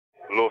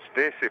Los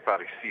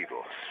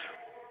Desaparecidos,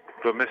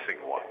 the missing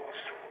ones.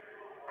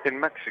 In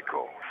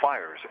Mexico,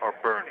 fires are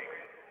burning.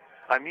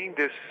 I mean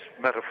this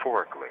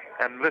metaphorically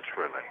and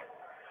literally,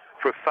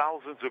 for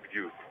thousands of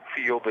youth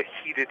feel the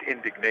heated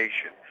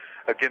indignation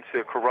against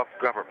their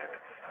corrupt government,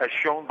 as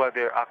shown by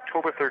their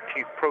October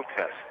 13th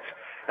protests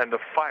and the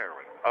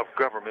firing of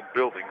government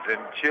buildings in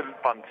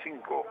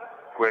Chilpancingo,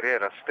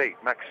 Guerrero State,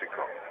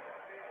 Mexico.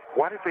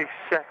 Why did they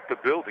set the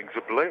buildings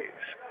ablaze?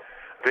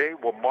 They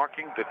were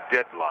marking the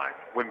deadline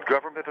when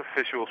government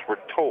officials were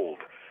told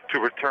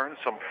to return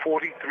some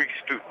 43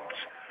 students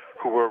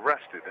who were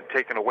arrested and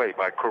taken away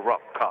by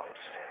corrupt cops.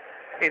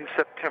 In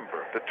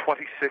September the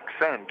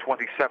 26th and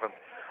 27th,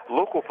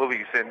 local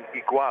police in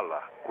Iguala,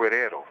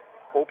 Guerrero,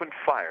 opened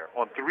fire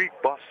on 3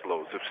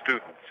 busloads of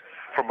students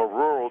from a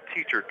rural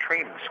teacher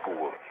training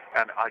school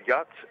in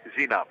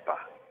Ayotzinapa.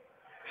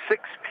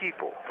 6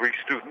 people, 3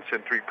 students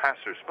and 3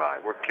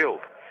 passersby, were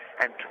killed,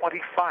 and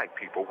 25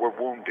 people were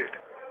wounded.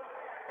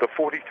 The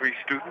 43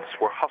 students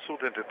were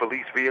hustled into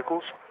police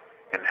vehicles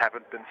and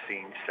haven't been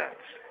seen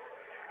since.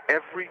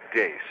 Every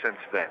day since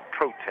then,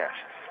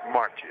 protests,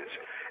 marches,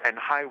 and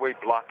highway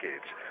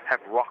blockades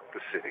have rocked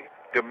the city,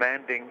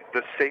 demanding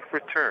the safe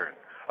return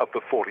of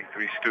the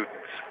 43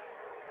 students.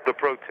 The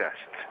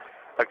protests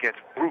against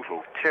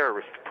brutal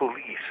terrorist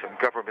police and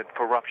government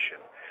corruption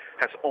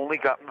has only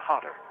gotten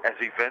hotter, as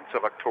events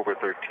of October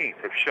 13th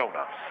have shown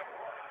us.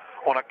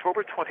 On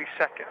October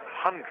 22nd,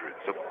 hundreds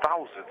of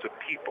thousands of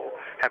people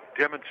have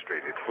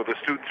demonstrated for the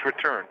students'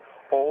 return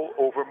all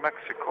over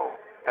Mexico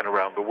and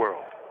around the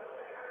world.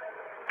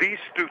 These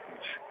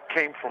students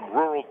came from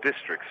rural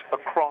districts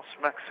across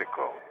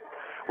Mexico,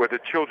 where the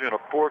children of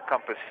poor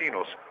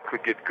campesinos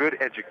could get good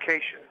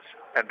educations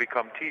and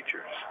become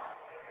teachers.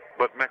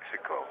 But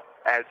Mexico,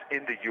 as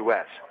in the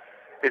U.S.,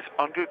 is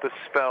under the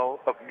spell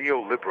of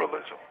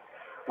neoliberalism,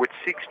 which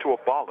seeks to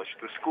abolish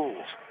the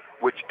schools,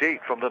 which date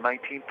from the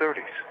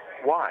 1930s.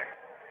 Why?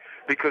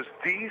 Because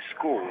these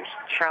schools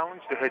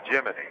challenge the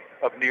hegemony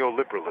of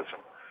neoliberalism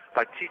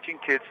by teaching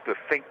kids to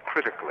think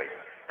critically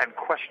and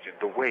question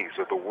the ways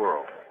of the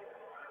world.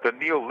 The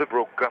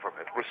neoliberal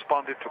government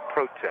responded to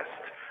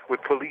protests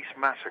with police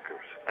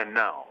massacres and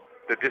now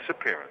the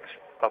disappearance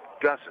of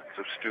dozens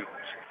of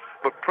students.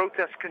 But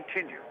protests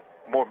continue,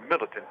 more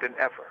militant than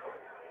ever.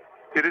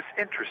 It is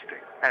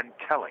interesting and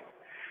telling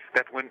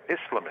that when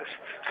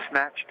Islamists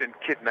snatched and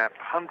kidnapped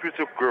hundreds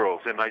of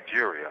girls in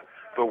Nigeria,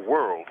 the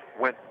world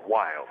went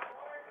wild.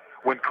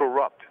 When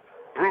corrupt,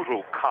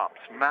 brutal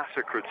cops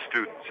massacred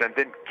students and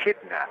then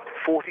kidnapped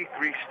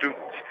 43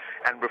 students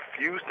and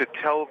refused to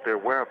tell their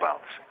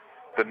whereabouts,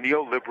 the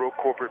neoliberal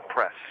corporate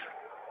press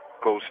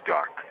goes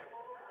dark.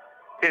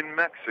 In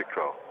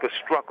Mexico, the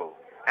struggle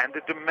and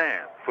the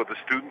demand for the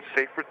students'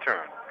 safe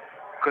return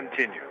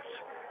continues.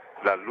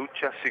 La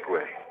lucha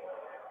sigue.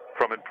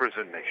 From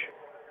Imprisoned Nation,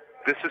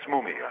 this is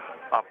Mumia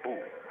Abu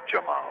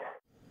Jamal.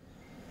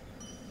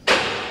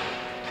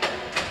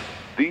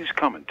 These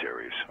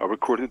commentaries are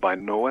recorded by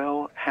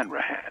Noel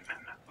Hanrahan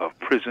of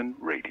Prison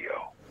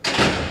Radio.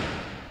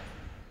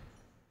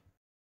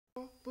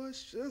 But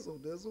shizzle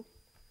dizzle.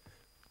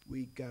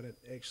 We got an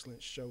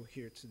excellent show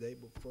here today,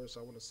 but first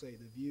I want to say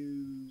the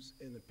views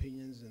and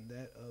opinions and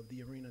that of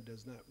The Arena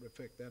does not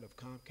reflect that of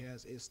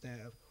Comcast, its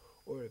staff,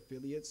 or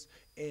affiliates,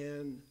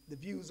 and the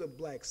views of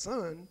Black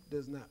Sun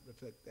does not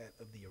reflect that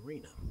of The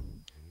Arena.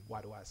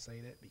 Why do I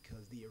say that?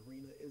 Because The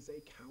Arena is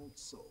a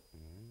council.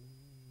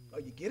 Oh,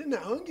 you get it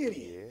now, huh? Get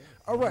in. Yeah.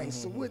 All right,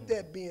 so with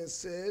that being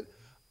said,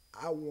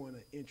 I want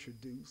to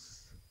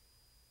introduce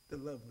the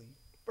lovely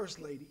First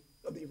Lady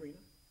of The Arena.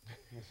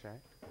 That's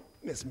right.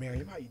 Miss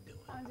Miriam, how you doing?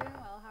 I'm doing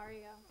well. How are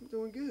you? I'm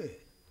doing good.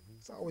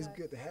 It's always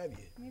good to have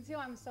you. Me too.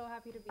 I'm so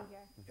happy to be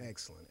here.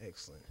 Excellent,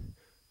 excellent.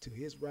 To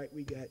his right,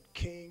 we got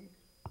King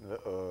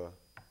of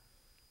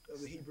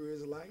the Hebrew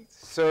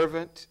Israelites.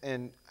 Servant,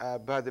 and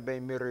by the way,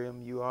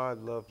 Miriam, you are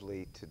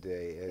lovely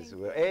today as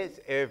well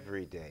as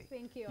every day.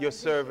 Thank you. Your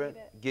servant,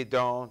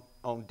 Gidon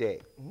on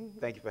deck.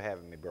 Thank you for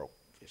having me, bro.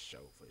 For sure,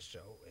 for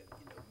sure.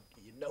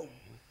 And you know,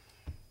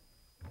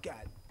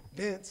 got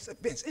Vince.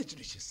 Vince,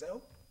 introduce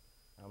yourself.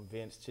 I'm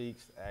Vince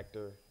Cheeks,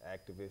 actor,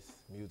 activist,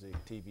 music,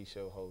 TV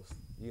show host.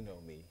 You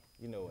know me.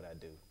 You know what I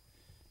do.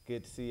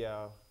 Good to see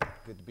y'all.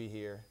 Good to be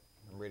here.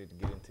 I'm ready to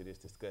get into this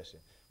discussion.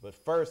 But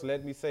first,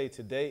 let me say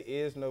today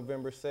is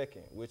November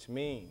 2nd, which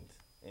means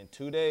in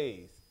 2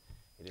 days,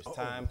 it is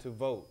time to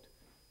vote.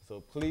 So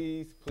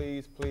please,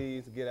 please,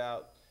 please get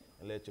out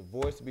and let your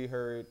voice be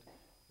heard.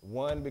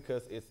 1,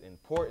 because it's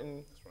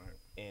important. That's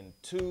right. And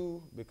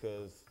 2,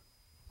 because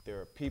there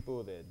are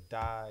people that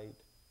died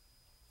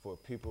for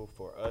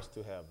us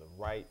to have the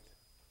right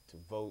to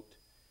vote.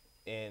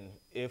 And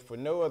if for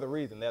no other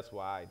reason, that's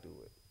why I do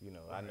it. You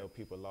know, I know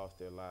people lost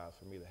their lives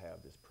for me to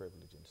have this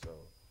privilege, and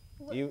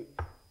so you.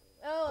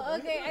 Oh,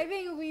 okay. I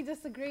think we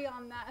disagree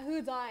on that.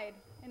 Who died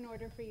in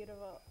order for you to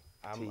vote?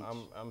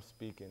 I'm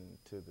speaking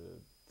to the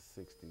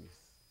 60s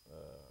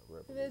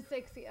revolution. The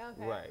 60s,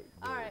 okay. Right.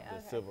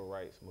 The civil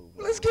rights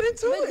movement. Let's get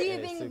into it. But do you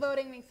think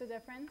voting makes a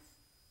difference?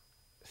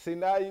 See,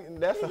 now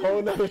that's a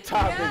whole nother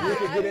topic we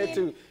could get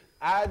into.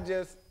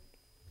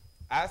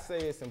 I say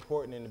it's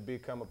important and to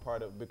become a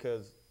part of,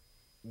 because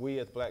we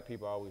as black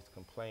people always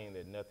complain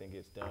that nothing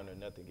gets done or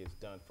nothing gets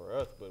done for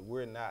us, but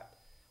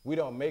we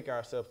don't make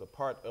ourselves a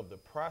part of the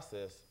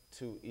process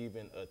to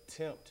even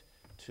attempt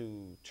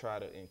to try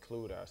to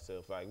include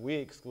ourselves. Like, we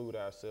exclude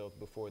ourselves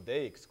before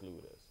they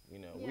exclude us. You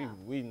know,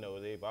 we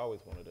know they've always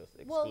wanted us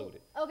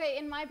excluded. Well, okay,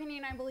 in my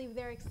opinion, I believe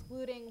they're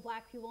excluding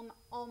black people and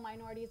all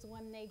minorities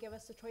when they give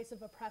us the choice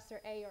of oppressor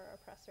A or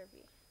oppressor B.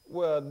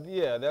 Well,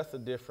 yeah, that's a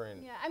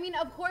different Yeah, I mean,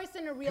 of course,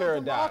 in a real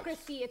paradox.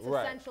 democracy, it's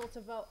essential to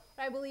vote.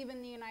 But I believe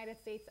in the United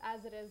States,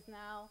 as it is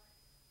now.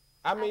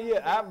 I mean, yeah,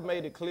 I've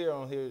made it clear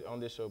on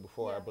this show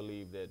before. Yeah. I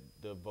believe that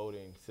the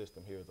voting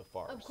system here is a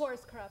farce. Of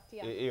course, corrupt.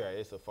 Yeah.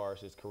 It's a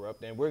farce. It's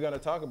corrupt, and we're going to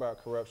talk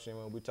about corruption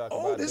when we talk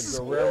Oh, about this the is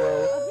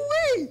Guerrero.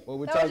 When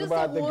we That talk was just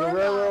about a the warm-up.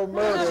 Guerrero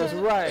murders,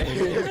 right?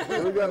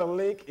 We're going to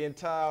link and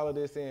tie all of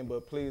this in.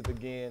 But please,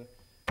 again,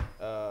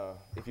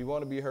 if you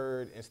want to be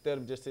heard, instead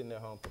of just sitting at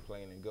home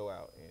complaining, go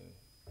out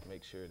and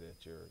make sure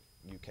that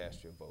you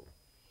cast your vote.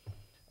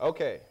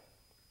 Okay.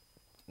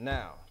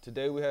 Now,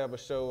 today we have a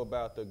show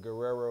about the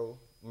Guerrero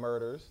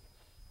murders,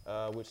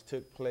 which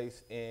took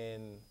place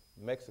in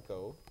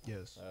Mexico.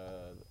 Yes.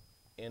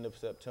 End of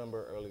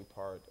September, early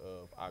part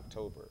of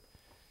October.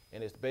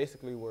 And it's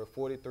basically where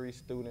 43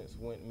 students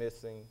went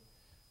missing.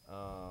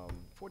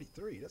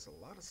 43, that's a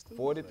lot of students.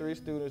 43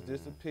 students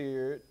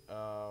disappeared,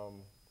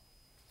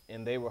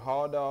 and they were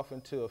hauled off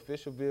into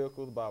official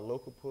vehicles by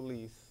local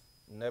police,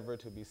 never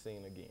to be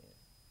seen again.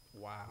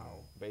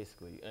 Wow.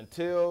 Basically, and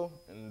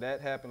that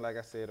happened, like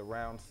I said,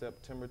 around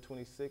September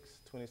 26th,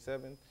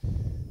 27th.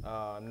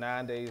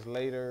 9 days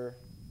later,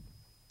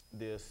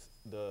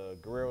 the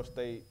Guerrero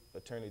State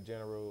Attorney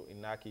General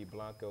Inaki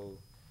Blanco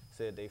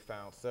said they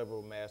found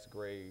several mass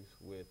graves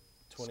with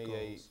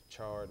 28 Skulls.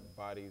 charred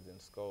bodies and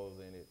skulls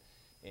in it,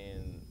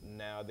 and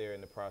now they're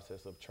in the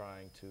process of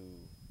trying to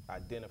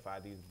identify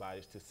these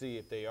bodies to see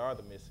if they are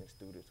the missing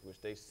students, which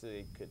they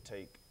say could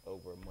take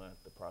over a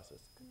month. The process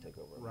could take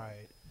over a month.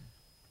 Right.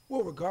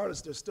 Well,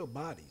 regardless, they're still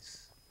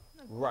bodies.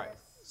 Of Right. course.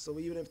 So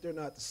even if they're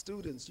not the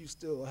students, you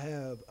still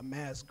have a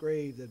mass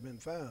grave that's been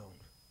found.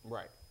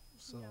 Right.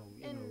 So, Yeah.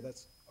 you know, And-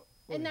 that's...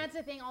 And that's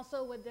the thing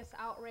also with this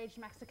outraged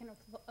Mexican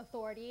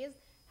authorities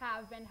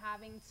have been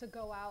having to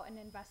go out and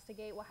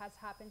investigate what has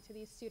happened to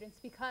these students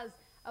because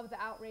of the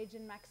outrage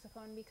in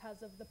Mexico and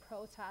because of the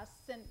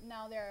protests. And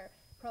now there are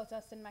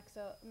protests in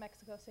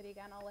Mexico City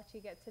again. I'll let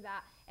you get to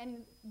that.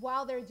 And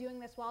while they're doing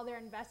this, while they're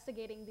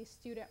investigating this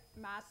student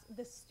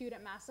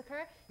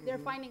massacre, they're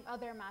finding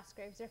other mass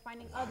graves. They're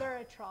finding other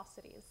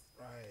atrocities.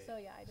 Right. So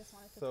yeah, I just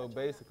wanted to So touch on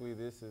basically,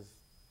 this has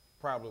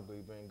probably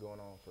been going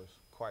on for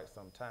quite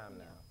some time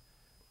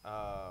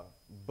now.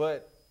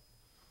 But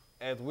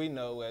as we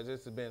know, as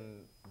it's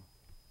been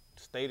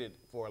stated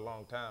for a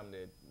long time,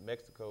 that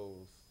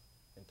Mexico's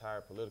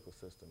entire political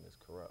system is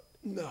corrupt.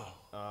 No.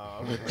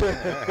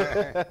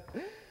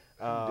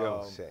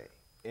 Don't say.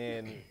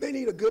 And They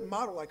need a good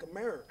model like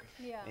America.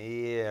 that. Yeah.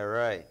 Yeah,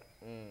 right.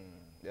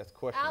 that's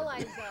questionable.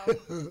 Allies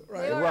though.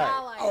 Right. They are Right.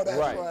 allies. Oh, that's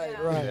Right. right,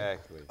 Yeah. right.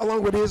 Exactly.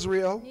 Along with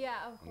Israel.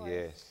 Yeah, of course.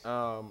 Yes.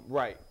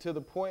 Right, to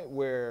the point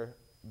where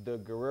the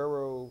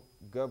Guerrero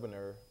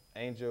governor,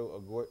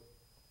 Angel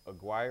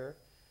Aguirre,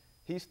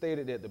 he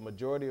stated that the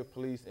majority of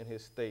police in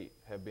his state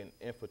have been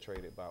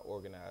infiltrated by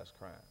organized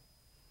crime.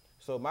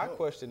 So my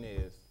question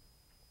is,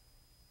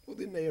 Well,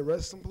 didn't they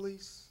arrest some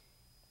police?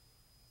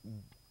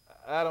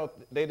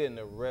 they didn't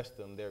arrest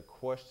them, they're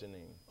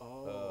questioning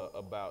Oh.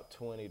 about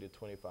 20 to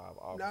 25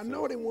 officers. Now, I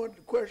know they wanted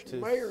to question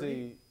the to mayor.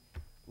 see,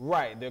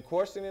 right, they're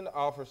questioning the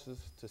officers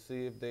to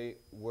see if they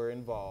were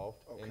involved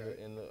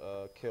Okay. in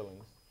the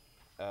killings,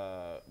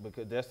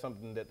 because that's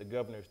something that the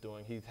governor's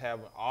doing. He's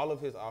having all of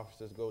his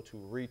officers go to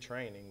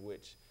retraining,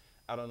 which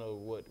I don't know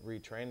what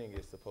retraining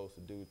is supposed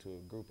to do to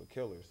a group of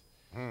killers.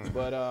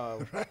 But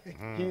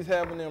he's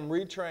having them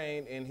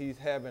retrained, and he's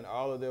having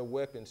all of their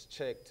weapons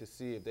checked to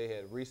see if they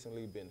had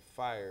recently been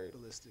fired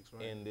Ballistics,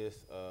 right? in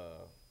this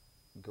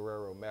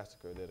Guerrero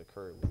massacre that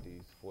occurred with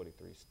these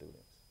 43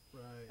 students.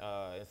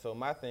 Right. And so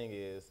my thing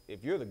is,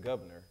 if you're the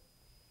governor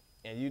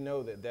and you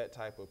know that that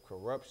type of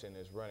corruption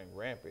is running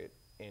rampant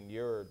in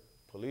your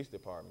police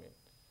department,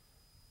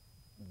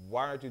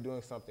 why aren't you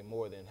doing something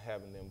more than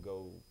having them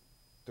go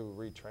through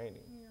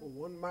retraining? Well,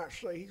 one might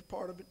say he's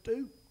part of it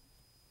too.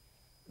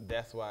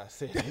 That's why I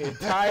said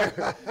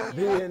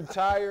the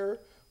entire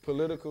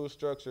political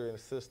structure and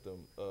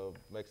system of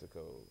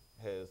Mexico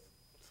has,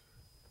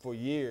 for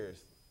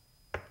years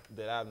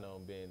that I've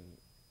known, been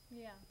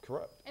Yeah.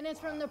 corrupt. And it's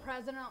from the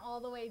president all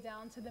the way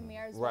down to the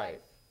mayor's Right.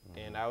 wife.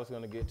 And I was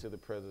going to get to the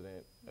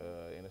president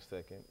in a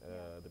second.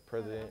 The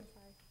president,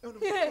 No, no,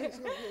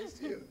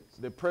 it's you.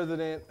 the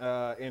president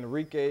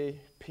Enrique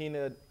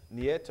Pena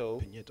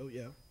Nieto, Piñeto,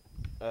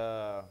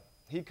 yeah.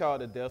 he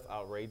called the deaths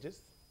outrageous,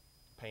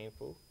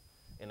 painful,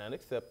 and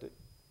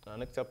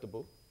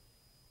unacceptable.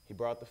 He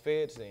brought the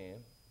feds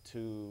in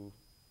to,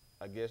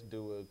 I guess,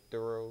 do a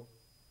thorough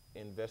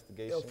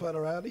investigation. El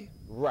Federati.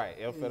 Right,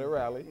 El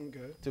Federale,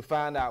 Okay. to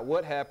find out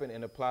what happened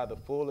and apply the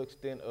full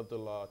extent of the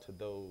law to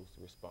those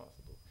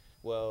responsible.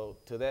 Well,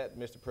 to that,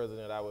 Mr.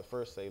 President, I would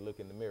first say look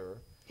in the mirror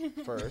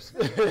first.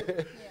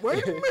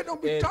 Wait a minute,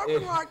 don't be talking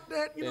and- like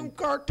that. You know, and-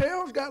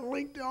 cartels got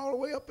linked all the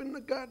way up in the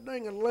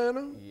goddamn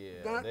Atlanta, Yeah,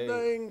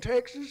 goddamn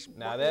Texas.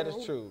 Now, you that is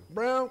know, true.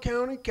 Brown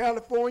County,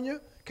 California,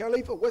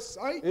 Khalifa, West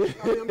Side. I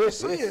mean, I'm just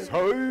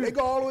saying, they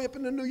go all the way up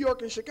into New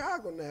York and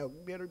Chicago now. You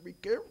better be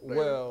careful there.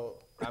 Well,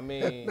 I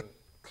mean,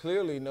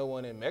 clearly no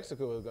one in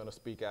Mexico is going to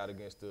speak out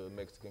against the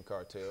Mexican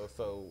cartel.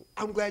 So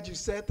I'm glad you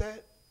said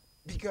that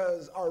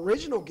because our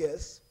original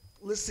guest,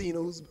 Lucino,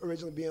 who's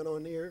originally being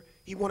on here,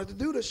 he wanted to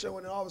do the show,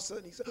 and then all of a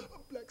sudden he said, "Oh,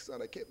 Black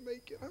Son, I can't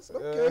make it." I said,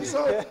 "Okay."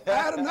 So I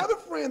had another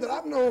friend that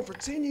I've known for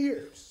 10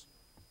 years,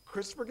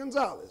 Christopher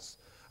Gonzalez.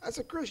 I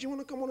said, "Chris, you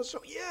want to come on the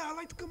show?" "Yeah, I'd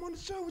like to come on the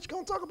show. What you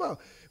going to talk about?"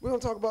 "We're going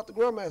to talk about the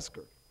Grill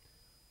Massacre."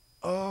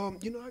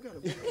 You know, I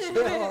got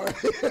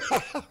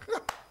to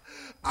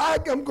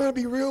I'm going to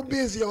be real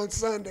busy on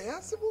Sunday. I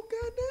said, "Well,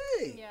 God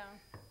dang." Yeah.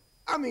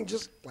 I mean,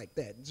 just like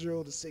that,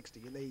 0 to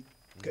 60, and they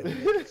couldn't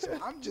make it. So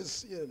I'm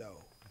just, you know.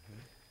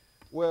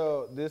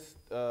 well, this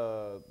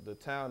the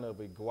town of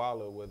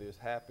Iguala, where this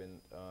happened,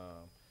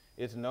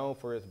 it's known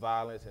for its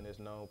violence and it's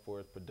known for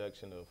its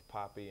production of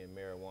poppy and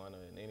marijuana.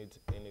 And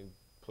any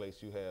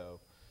place you have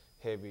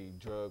heavy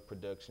drug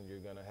production, you're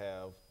going to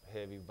have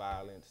heavy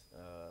violence.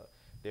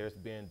 There's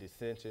been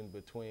dissension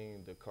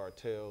between the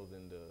cartels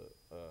and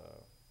the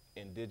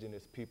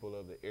indigenous people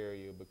of the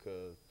area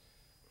because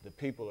the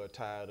people are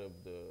tired of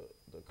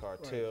the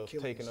cartels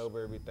killings. taking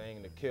over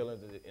everything, the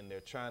killings, and they're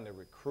trying to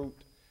recruit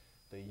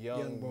the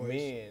young boys.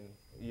 men,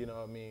 you know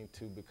what I mean,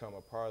 to become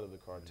a part of the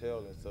cartel.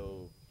 And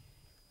so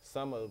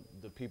some of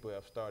the people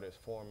have started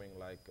forming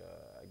like,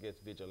 I guess,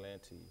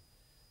 vigilante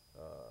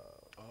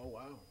Oh,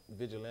 wow.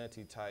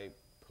 vigilante type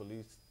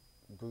police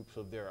groups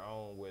of their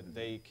own where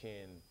they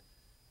can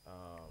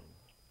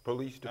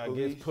Police to I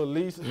police. guess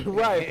police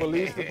right,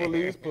 police the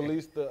police,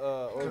 police the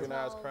organized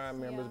Cartels,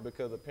 crime members yeah.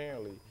 because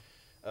apparently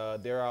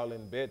they're all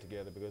in bed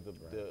together because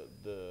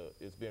the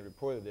it's been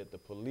reported that the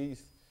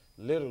police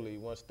literally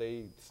once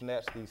they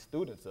snatched these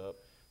students up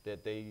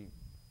that they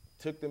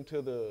took them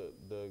to the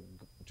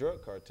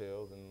drug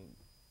cartels and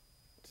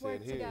said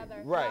Work here together,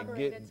 right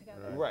collaborated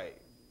together. right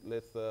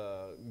let's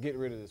get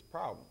rid of this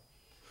problem.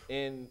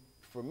 And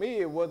for me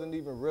it wasn't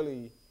even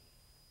really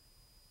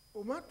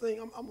Well, my thing,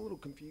 I'm a little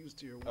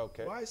confused here.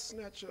 Okay. Why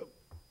snatch up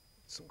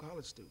some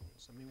college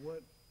students? I mean,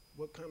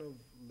 what kind of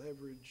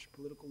leverage,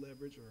 political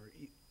leverage, or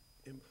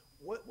and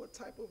what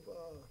type of,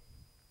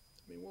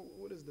 I mean,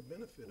 what is the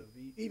benefit of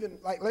even,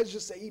 like, let's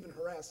just say even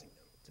harassing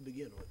them to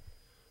begin with?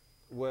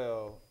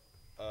 well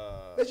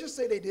Let's just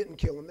say they didn't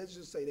kill them. Let's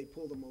just say they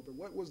pulled them over.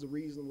 What was the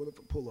reason for the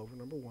pullover,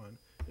 number one?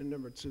 And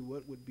number two,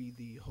 what would be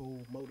the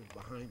whole motive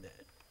behind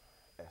that?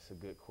 that's a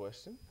good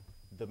question.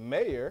 The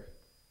mayor,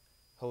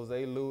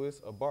 Jose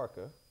Luis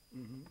Abarca,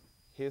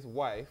 his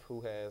wife,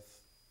 who has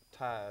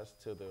ties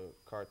to the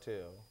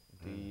cartel,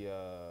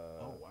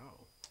 Oh, wow.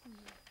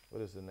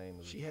 what is the name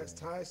of She the has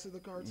thing? ties to the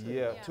cartel?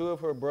 Yeah, Yeah. 2 of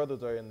her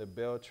brothers are in the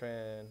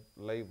Beltran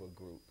Labor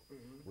Group,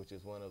 which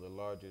is one of the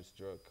largest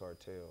drug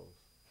cartels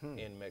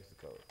in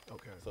Mexico.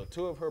 Okay. So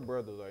 2 of her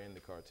brothers are in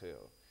the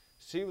cartel.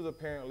 She was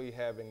apparently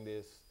having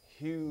this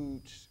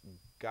huge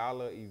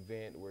gala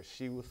event where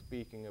she was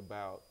speaking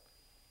about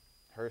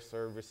her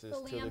services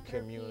to the Philanthropy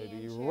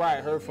community. and Right,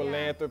 her charities, yeah.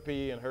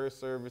 philanthropy and her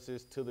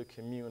services to the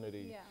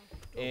community.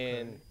 Yeah.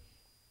 And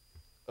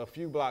a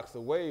few blocks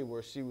away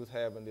where she was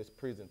having this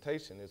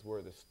presentation is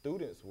where the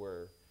students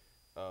were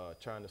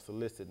trying to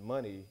solicit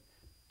money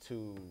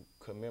to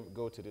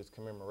go to this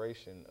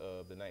commemoration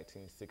of the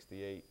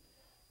 1968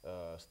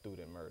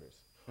 student murders.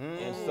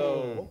 And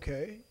so,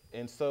 Okay.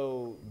 and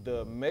so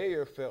the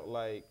mayor felt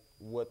like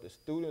what the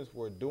students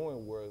were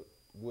doing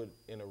would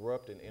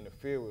interrupt and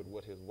interfere with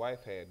what his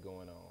wife had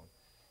going on.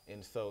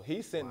 And so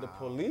he sent the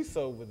police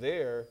over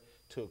there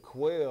to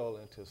quell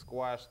and to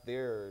squash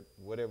their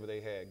whatever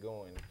they had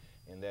going.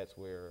 And that's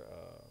where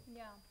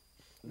Yeah.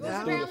 It the was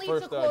Now- apparently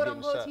first to started quote getting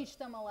unquote shot. teach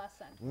them a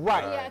lesson.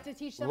 Right. Yeah, to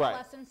teach them Right. a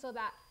lesson so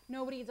that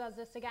nobody does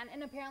this again.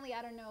 And apparently,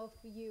 I don't know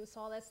if you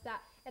saw this,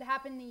 that it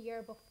happened the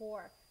year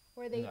before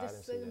where they No, I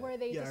didn't see that. where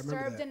they Yeah, I remember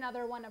disturbed that.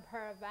 another one of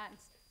her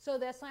events. So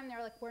this time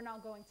they're like, we're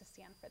not going to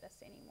stand for this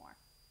anymore.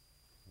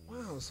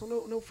 Wow, so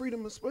no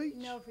freedom of speech?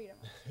 No freedom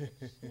of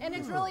speech. And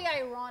it's really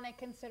ironic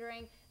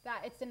considering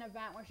that it's an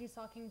event where she's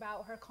talking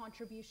about her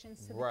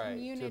contributions to the Right, to the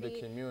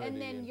community, community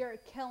and then and you're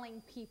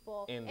killing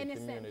people, in the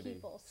innocent community.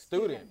 people,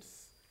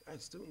 Students,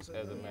 Students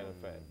as a matter of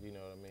fact, you know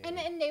what I mean?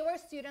 And they were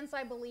students,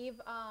 I believe,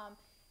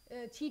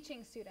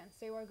 teaching students.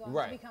 They were going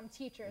Right. to become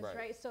teachers, Right.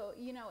 right? So,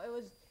 you know, it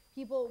was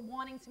people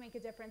wanting to make a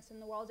difference in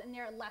the world, and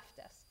they're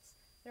leftists.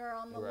 They're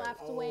on the Right. left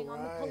Oh, wing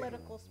on the right.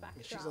 political And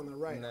spectrum. she's on the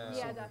right. Now,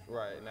 Yeah, definitely.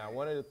 Right. Now,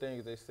 one of the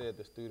things they said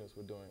the students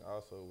were doing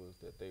also was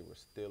that they were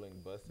stealing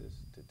buses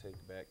to take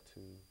back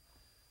to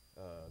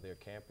their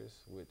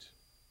campus, which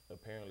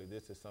apparently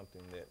this is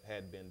something that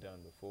had been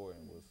done before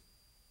and was,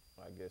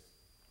 I guess,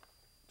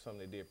 something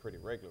they did pretty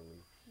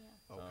regularly.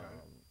 Yeah. Okay.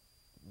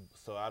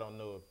 So I don't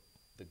know if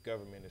the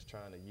government is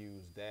trying to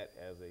use that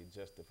as a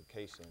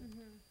justification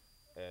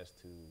as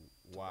to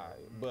why.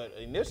 But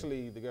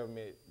initially, the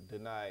government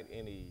denied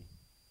any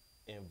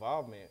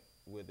involvement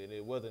with it.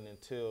 It wasn't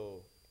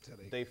until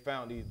they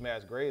found these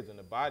mass graves in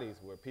the bodies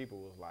where people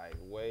was like,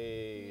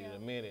 wait a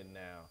minute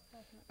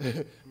now.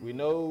 We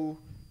know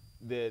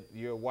that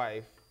your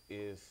wife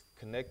is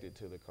connected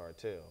to the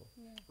cartel.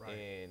 Right.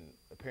 And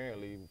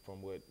apparently,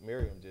 from what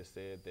Miriam just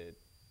said, that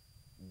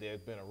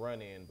there's been a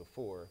run-in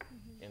before.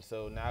 And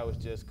so now it's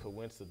just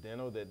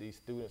coincidental that these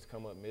students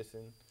come up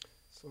missing.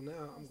 So now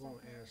I'm going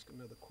to ask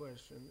another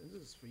question, and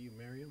this is for you,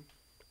 Miriam.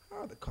 How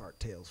are the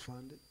cartels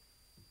funded?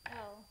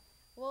 Oh,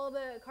 well,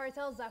 the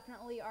cartels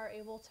definitely are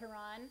able to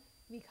run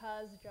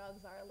because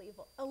drugs are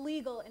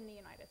illegal in the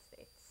United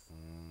States.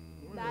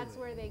 That's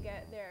where they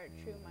get their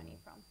true money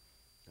from.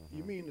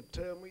 You mean to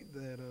tell me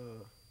that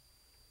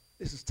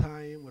this is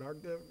tie-in with our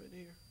government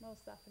here?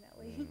 Most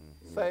definitely.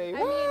 Say I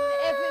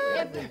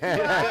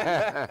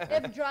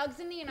mean, if drugs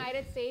in the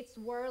United States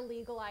were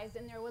legalized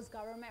and there was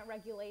government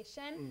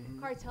regulation,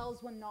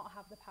 cartels would not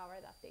have the power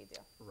that they do.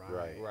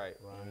 Right.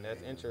 And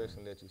that's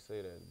interesting that you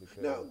say that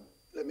because Now,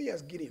 let me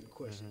ask Gideon a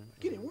question.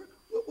 Gideon,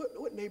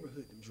 what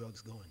neighborhood them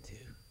drugs going to?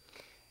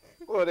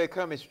 Well, they're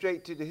coming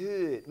straight to the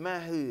hood, my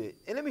hood.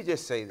 And let me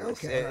just say this,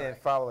 Okay, and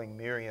following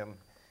Miriam,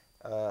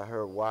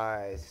 her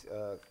wise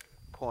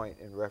point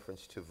in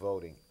reference to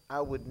voting,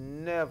 I would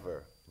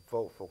never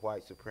vote for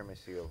white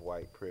supremacy or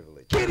white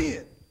privilege.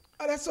 Gideon!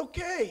 Oh, that's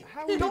okay.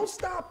 Don't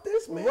stop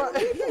this, man.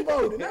 Leave him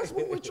voting. That's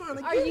what we're trying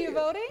to Are get you here.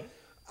 voting?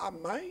 I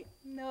might.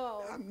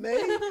 No. I may.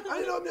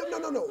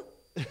 No.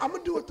 I'm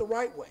going to do it the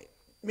right way.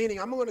 Meaning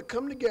I'm going to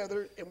come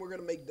together and we're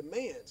going to make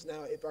demands.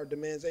 Now, if our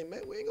demands ain't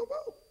met, we ain't going to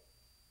vote.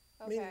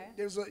 Okay. I mean,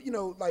 there's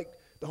like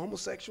the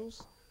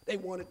homosexuals, they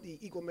wanted the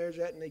Equal Marriage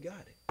Act and they got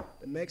it.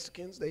 The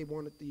Mexicans, they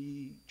wanted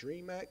the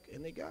DREAM Act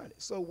and they got it.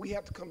 So we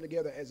have to come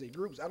together as a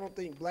group. I don't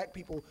think black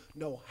people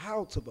know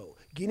how to vote.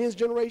 Gideon's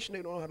generation,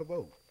 they don't know how to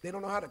vote. They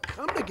don't know how to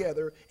come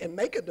together and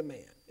make a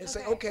demand and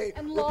say, okay,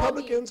 And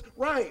Republicans,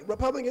 right,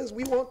 Republicans,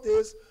 we want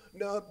this.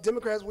 No,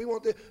 Democrats, we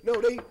want this.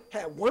 No, they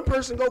had one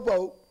person go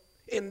vote.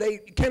 And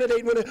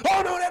candidate went,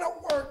 oh, no, that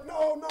don't work.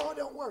 No, it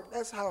don't work.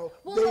 That's how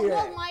Well,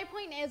 my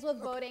point is with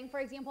voting,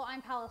 for example,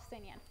 I'm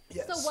Palestinian.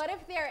 Yes. So what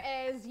if there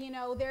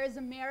is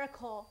a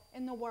miracle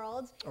in the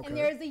world, Okay. and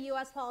there is a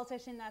U.S.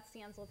 politician that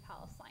stands with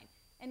Palestine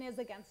and is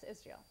against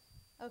Israel?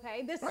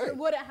 Okay, this Right.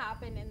 wouldn't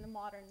happen in the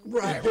modern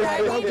Right, world.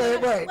 right, okay,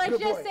 right. Let's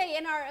Good just point. say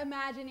in our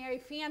imaginary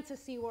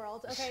fantasy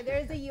world, okay,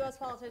 there's a U.S.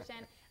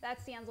 politician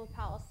that stands with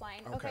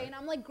Palestine. Okay, and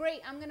I'm like,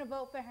 great, I'm gonna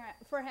vote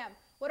for him.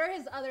 What are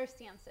his other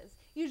stances?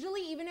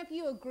 Usually, even if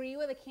you agree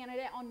with a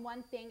candidate on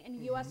one thing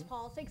in U.S.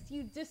 politics,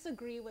 you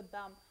disagree with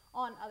them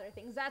on other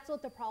things. That's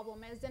what the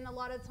problem is. And a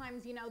lot of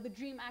times, the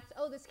DREAM Act,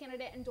 this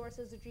candidate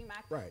endorses the DREAM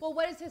Act. Right. Well,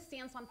 what is his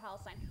stance on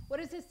Palestine? What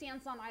is his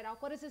stance on IDOC?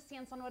 What is his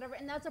stance on whatever?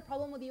 And that's a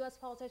problem with U.S.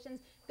 politicians.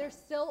 They're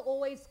still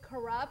always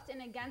corrupt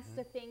and against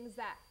the things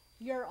that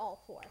you're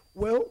all for.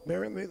 Well,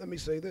 Mary, let me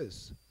say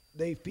this.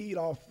 They feed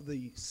off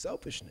the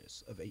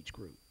selfishness of each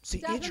group.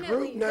 See, each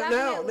group,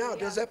 now,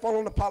 does that fall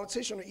on the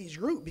politician or each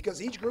group?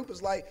 Because each group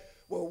is like,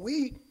 well,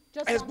 we,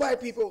 Just as want black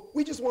this. people,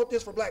 we just want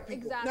this for black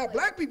people. Exactly. Now,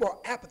 black people are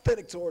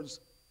apathetic towards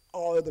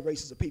all other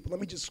races of people. Let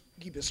me just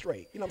keep it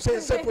straight. You know what I'm saying?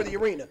 Except for the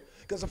arena.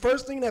 Because the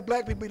first thing that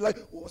black people be like,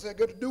 well, what's that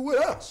got to do with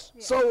us?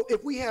 Yeah. So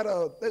if we had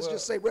let's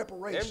just say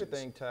reparations.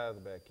 everything ties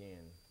back in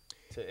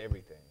to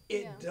everything.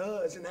 It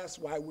does, and that's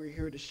why we're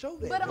here to show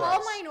that. But all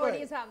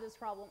minorities have this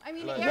problem. I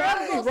mean,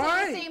 Arabs will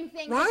say the same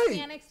thing.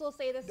 Hispanics will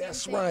say the same thing.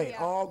 That's right.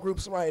 Yeah. All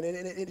groups are right. And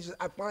it's just,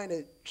 I find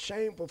it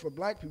shameful for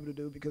black people to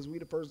do because we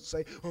the first to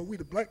say, oh, we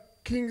the black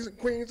kings and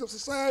queens of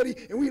society,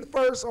 and we the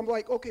first. I'm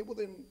like, okay, well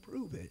then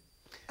prove it.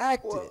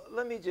 Act Well, it.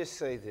 let me just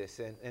say this,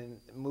 and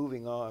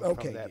moving on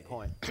Okay, from that Gideon.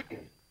 point.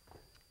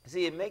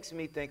 See, it makes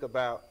me think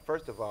about,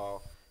 first of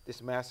all,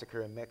 this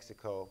massacre in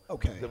Mexico.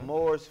 Okay. The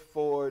Morris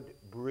Ford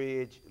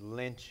Bridge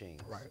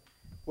lynchings. Right.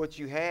 What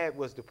you had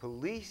was the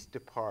police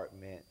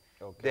department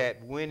Okay.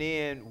 that went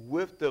in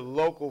with the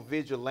local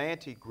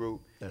vigilante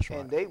group. That's right.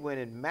 And they went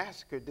and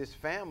massacred this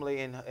family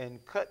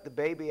and cut the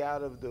baby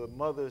out of the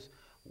mother's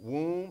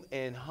womb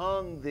and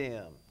hung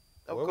them.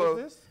 Of Where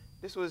course, was this?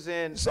 This was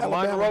in It's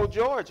Alabama. Monroe,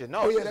 Georgia. No,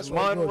 Oh, yeah, this is that's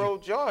right, Monroe,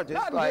 Georgia. It's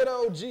Not like, good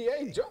old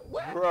GA.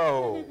 What?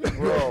 bro.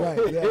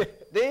 Right, yeah.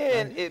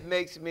 Then it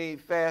makes me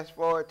fast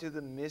forward to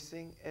the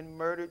missing and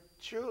murdered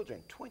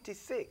children.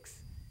 26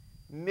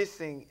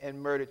 missing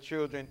and murdered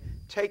children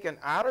taken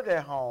out of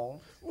their home.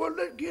 Well,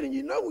 look,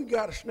 Gideon, we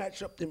got to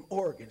snatch up them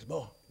organs,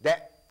 boy.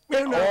 That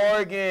Man, no.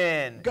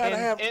 organ, Gotta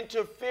have-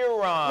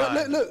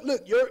 interferon.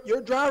 Look,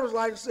 your driver's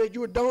license said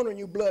you were donor and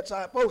you blood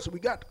type O, so we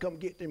got to come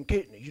get them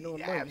kidneys. You know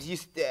what I Yeah, mean?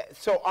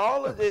 so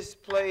all of this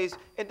plays,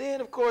 and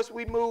then of course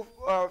we move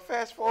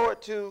fast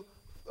forward to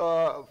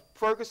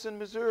Ferguson,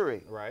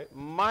 Missouri. Right.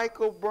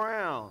 Michael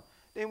Brown.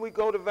 Then we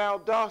go to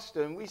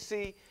Valdosta and we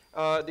see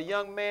the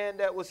young man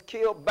that was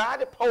killed by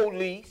the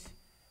police,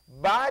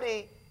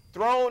 body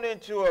thrown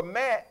into a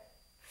mat,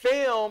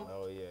 film,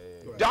 Oh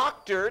yeah.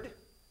 doctored.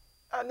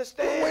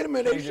 Understand? Well, wait a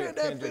minute, they Kendrick- said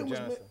that Kendrick film was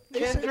Johnson. they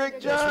said-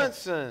 Kendrick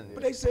Johnson.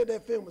 But they said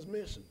that film was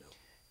missing,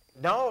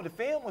 though. No, the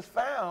film was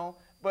found,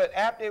 But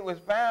after it was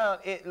found,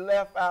 it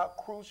left out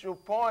crucial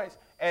points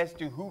as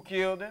to who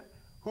killed him,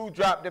 who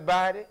dropped the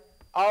body.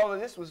 All of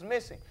this was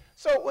missing.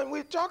 So when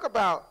we talk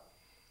about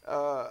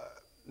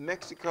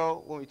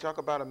Mexico, when we talk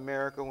about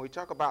America, when we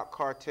talk about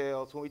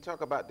cartels, when we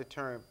talk about the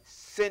term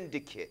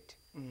syndicate,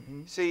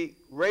 see,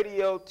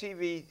 radio,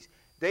 TV,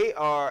 they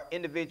are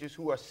individuals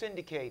who are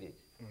syndicated.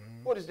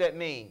 What does that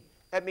mean?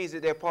 That means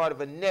that they're part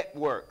of a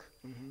network.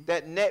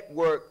 That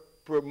network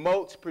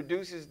promotes,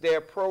 produces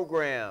their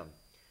program.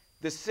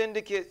 The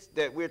syndicates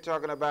that we're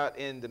talking about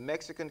in the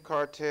Mexican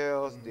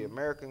cartels, the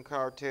American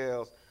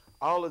cartels,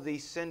 all of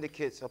these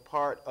syndicates are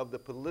part of the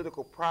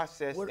political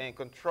process and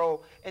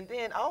control. And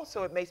then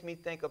also it makes me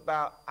think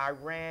about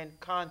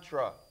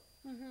Iran-Contra.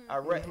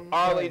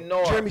 Arlie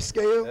North. Jeremy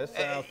Scale. That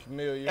sounds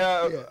familiar.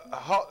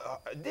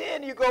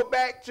 Then you go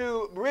back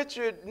to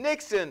Richard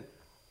Nixon,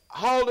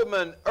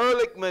 Haldeman,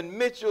 Ehrlichman,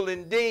 Mitchell,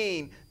 and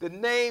Dean. The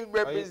name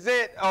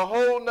represent a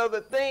whole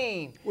nother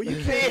thing. Well,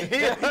 you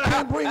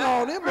can't bring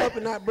all them up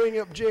and not bring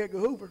up J. Edgar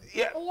Hoover.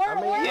 Or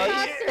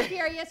Fast and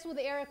Furious with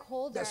Eric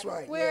Holder. That's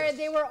right. Where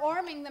they were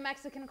arming the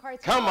Mexican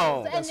cartels. Come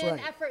on. In an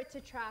effort to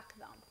track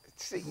them.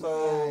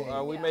 So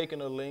are we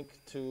making a link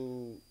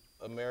to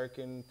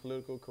American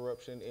political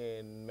corruption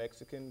and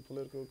Mexican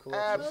political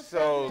corruption?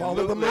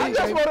 Absolutely. I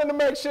just wanted to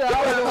make sure I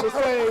was on the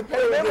same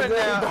page. Remember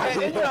now,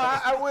 and you know,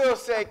 I will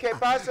say, que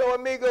paso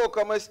amigo,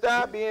 como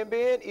está, bien,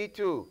 y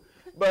tú.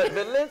 But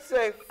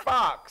Lindsay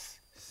Fox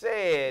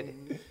said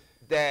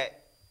that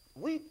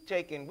we're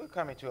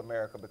coming to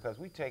America because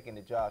we're taking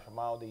the jobs from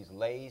all these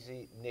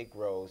lazy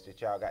Negroes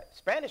that y'all got.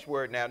 Spanish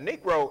word now,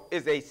 Negro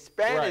is a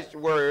Spanish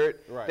word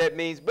that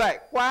means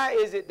black. Why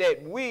is it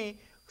that we,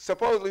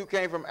 supposedly who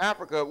came from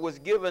Africa, was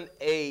given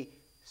a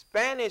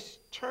Spanish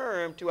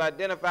term to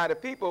identify the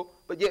people,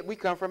 but yet we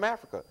come from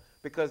Africa?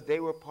 Because they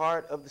were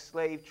part of the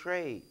slave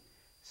trade.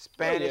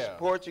 Spanish,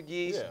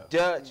 Portuguese,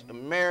 Dutch,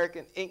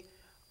 American, English,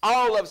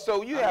 all of.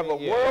 So you have a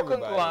world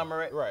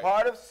conglomerate,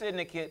 part of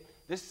syndicate.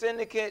 This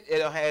syndicate,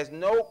 it has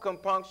no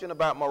compunction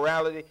about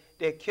morality.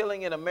 They're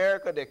killing in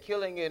America. They're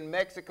killing in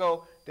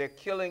Mexico. They're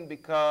killing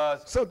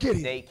because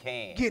they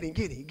can.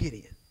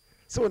 Gideon.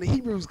 So when the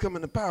Hebrews come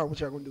into power, what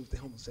y'all gonna do with the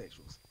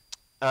homosexuals?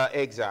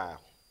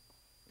 Exile.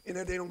 And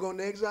if they don't go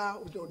into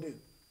exile, what you gonna do?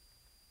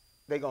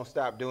 They gonna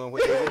stop doing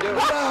what they were doing.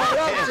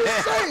 I'm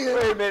just saying.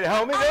 Wait a minute,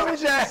 homie.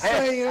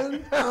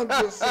 I'm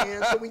just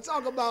saying. So we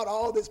talk about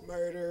all this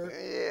murder.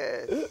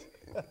 Yes.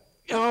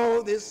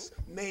 All this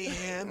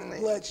mayhem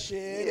and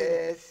bloodshed.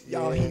 Yes.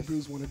 Y'all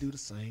Hebrews want to do the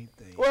same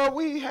thing. Well,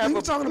 we have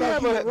a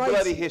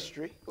bloody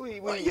history. We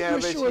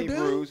have as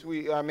Hebrews.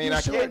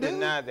 I can't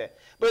deny that.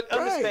 But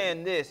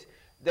understand this,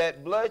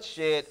 that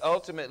bloodshed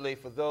ultimately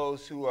for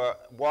those who are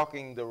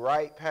walking the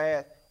right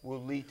path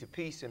will lead to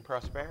peace and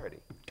prosperity.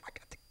 I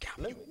got to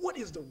count you. What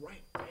is the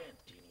right path,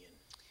 Gideon?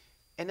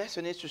 And that's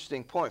an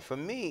interesting point. For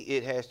me,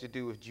 it has to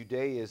do with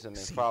Judaism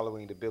and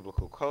following the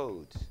biblical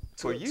codes.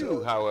 For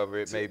you, however,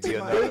 it may be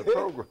another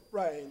program.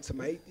 Right. And to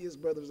my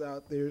atheist brothers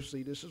out there,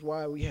 see, this is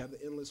why we have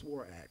the Endless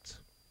War Act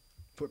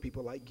for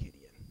people like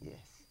Gideon. Yes.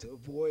 To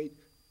avoid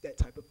that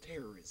type of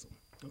terrorism.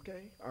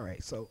 Okay? All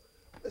right. So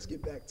let's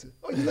get back to.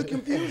 Oh, you look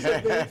confused,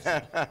 Vince.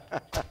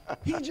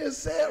 He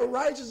just said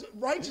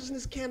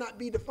righteousness cannot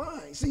be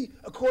defined. See,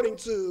 according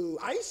to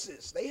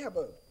ISIS, they have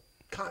a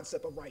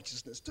concept of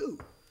righteousness too.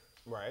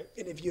 Right.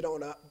 And if you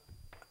don't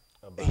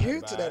adhere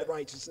to that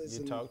righteousness,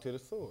 you talk to the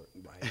sword.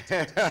 Right.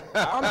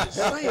 I'm just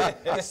saying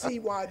to see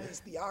why these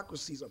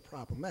theocracies are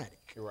problematic.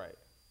 Right.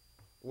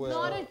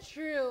 Well, not a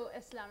true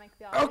Islamic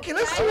theology. Okay,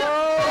 let's see.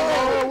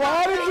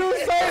 Why did you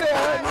say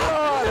that?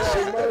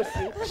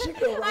 Mercy.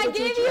 I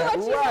gave you what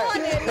you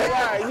wanted.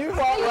 Right. You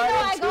want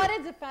I got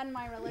to defend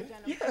my religion,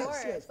 of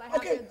course. Yes. I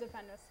have to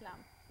defend Islam.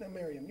 Now,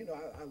 Miriam, you know,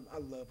 I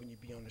love when you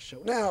be on the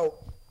show. Now,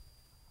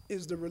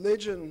 is the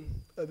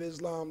religion of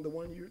Islam the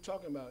one you're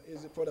talking about?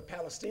 Is it for the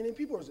Palestinian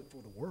people or is it for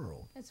the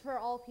world? It's for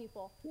all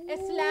people. Ooh.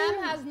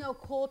 Islam has no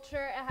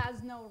culture. It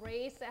has no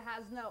race. It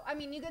has no, I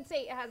mean, you could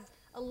say it has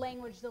a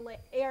language, the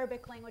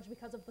Arabic language,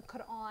 because of the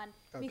Quran,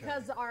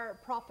 because our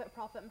Prophet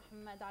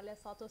Muhammad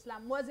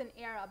ﷺ was an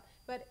Arab,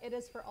 but it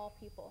is for all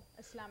people.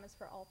 Islam is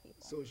for all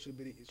people. So it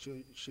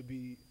should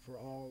be for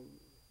all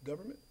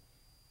government?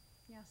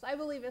 Yes, I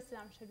believe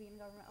Islam should be in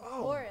government, of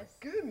Oh, course.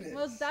 my goodness.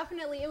 Most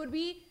definitely. It would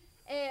be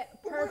a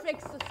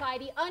perfect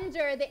society.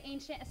 Under the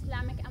ancient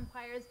Islamic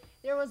empires,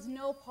 there was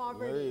no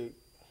poverty. Right.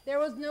 There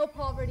was no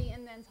poverty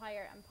in the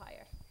entire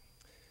empire.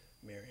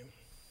 Miriam,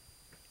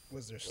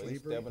 was there Well,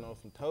 slavery? Stepping on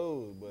some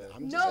toes, but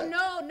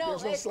No.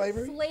 There's no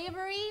slavery?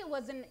 Slavery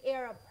was an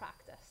Arab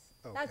practice.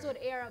 Okay. That's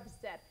what Arabs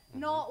did,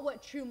 not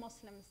what true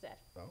Muslims did.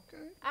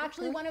 Okay.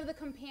 Actually, one of the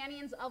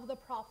companions of the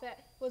Prophet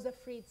was a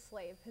freed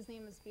slave. His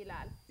name is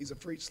Bilal. He's a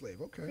freed slave.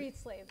 Okay. Freed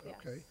slave, yes.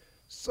 Okay.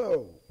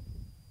 So.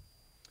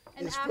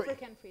 An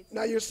African freed slave.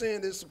 Now you're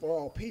saying this is for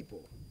all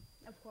people.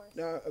 Of course.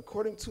 Now,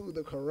 according to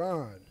the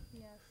Quran,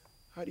 yes.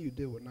 How do you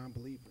deal with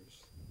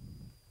non-believers?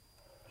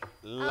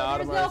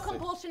 There's no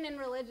compulsion in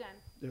religion.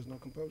 There's no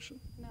compulsion?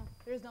 No,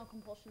 there's no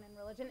compulsion in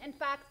religion. In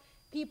fact,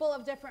 people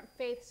of different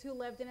faiths who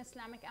lived in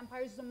Islamic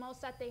empires, the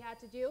most that they had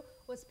to do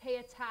was pay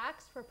a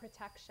tax for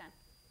protection.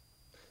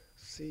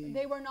 See,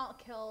 They were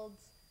not killed.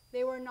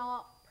 They were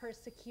not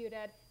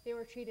persecuted. They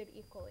were treated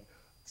equally.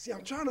 see,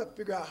 I'm trying to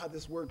figure out how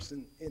this works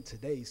in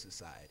today's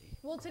society.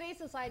 Well, today's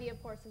society,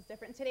 of course, is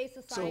different. Today's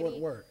So society. it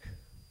wouldn't work.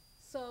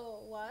 So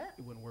what?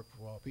 It wouldn't work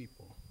for all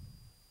people.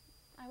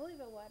 I believe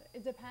it would.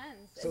 It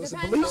depends. So it it's a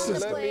depends belief on the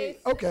system. place.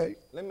 Okay.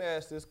 Let me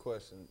ask this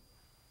question.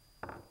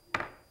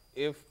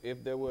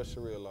 If there was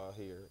Sharia law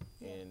here,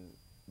 and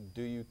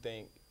do you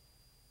think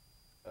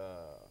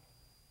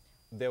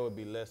there would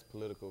be less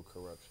political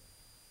corruption?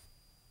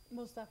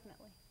 Most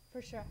definitely,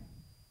 for sure.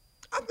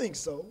 I think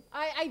so.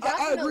 I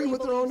definitely agree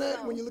with her on believe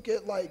that so. when you look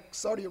at like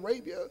Saudi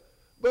Arabia,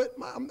 but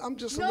I'm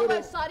just a No, little.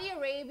 but Saudi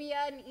Arabia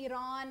and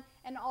Iran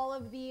and all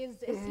of these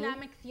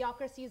Islamic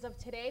theocracies of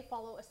today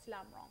follow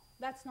Islam wrong.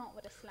 That's not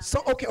what Islam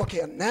So is.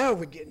 okay, now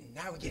we're getting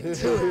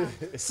to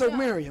it. So Yeah.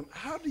 Miriam,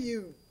 how do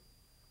you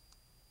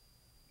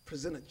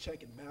present a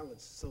check and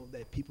balance so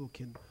that people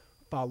can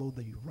follow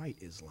the right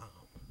Islam?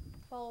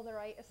 Follow the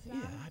right Islam.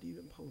 Yeah, how do you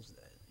impose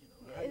that?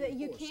 How do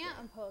You enforce can't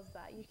that? impose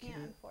that. You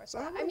can't enforce So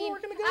that. how I we mean,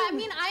 working together?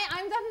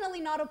 I'm definitely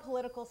not a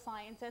political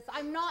scientist.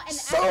 I'm not an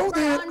So expert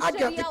then on I got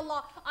Sharia the-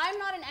 law. I'm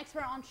not an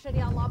expert on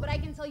Sharia law, but I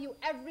can tell you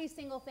every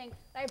single thing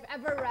that I've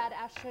ever read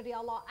as Sharia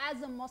law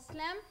as a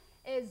Muslim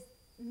is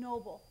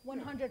noble,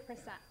 100%.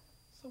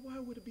 So why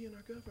would it be in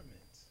our government?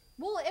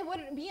 Well, it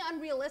would be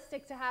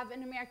unrealistic to have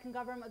an American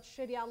government with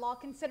Sharia law,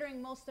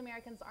 considering most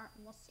Americans aren't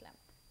Muslim.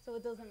 So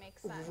it doesn't make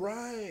sense.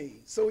 Right.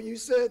 So you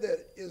said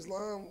that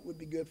Islam would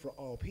be good for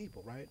all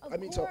people, right? Of I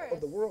mean, so of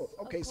the course, world.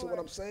 of Okay. So what I'm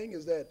course. saying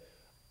is that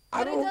But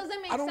I it don't.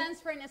 doesn't make I don't-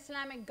 sense for an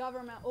Islamic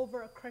government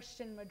over a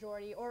Christian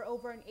majority or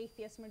over an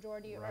atheist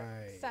majority, or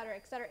Right. et cetera,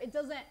 et cetera.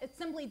 It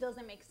simply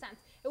doesn't make sense.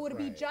 It would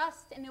be Right.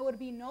 just and it would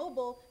be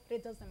noble, but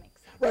it doesn't make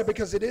sense. Right,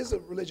 because it is a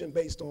religion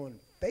based on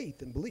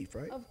faith and belief,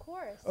 right? Of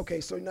course.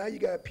 Okay, so now you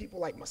got people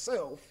like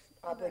myself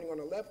operating on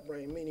the left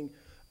brain, meaning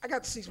I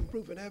got to see some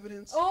proof and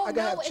evidence. Oh, I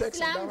got to no, have checks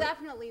and Islam, balances.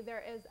 definitely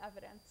there is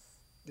evidence.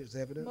 There's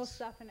evidence. Most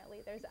definitely,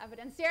 there's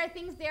evidence. There are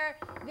things, there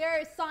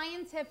are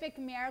scientific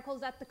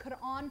miracles that the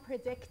Quran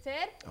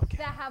predicted Okay.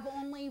 that have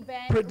only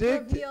been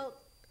Predicted. revealed.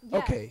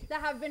 Yes, Okay.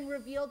 that have been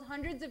revealed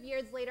hundreds of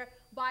years later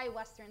by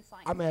Western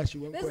science. I'm gonna ask you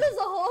one This question. is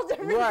a whole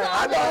different Right,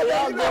 I topic. know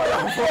y'all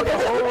going for the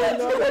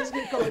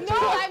whole nother. No,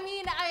 I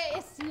mean,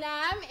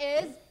 Islam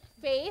is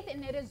faith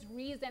and it is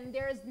reason.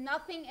 There is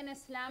nothing in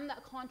Islam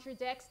that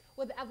contradicts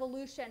with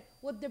evolution,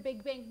 with the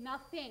Big Bang,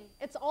 nothing.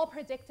 It's all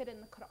predicted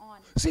in the Quran.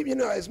 See, you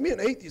know, as me an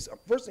atheist,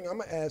 first thing I'm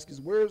gonna ask is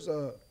where's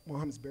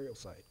Muhammad's burial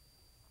site?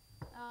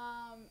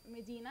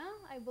 Medina,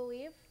 I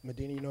believe.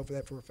 Medina, you know for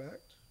that for a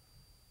fact?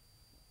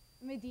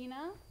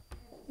 Medina.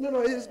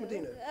 No, it is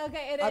Medina.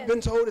 Okay, it is. I've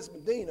been told it's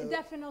Medina.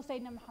 Definitely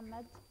Sayyidina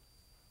Muhammad.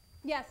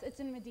 Yes, it's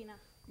in Medina.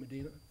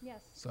 Medina.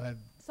 Yes. So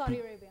Saudi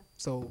Arabia.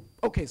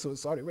 okay, so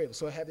it's Saudi Arabia.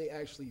 So have they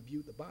actually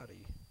viewed the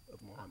body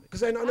of Muhammad?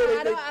 Because I know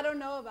I don't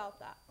know about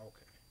that.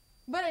 Okay.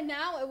 But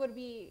now it would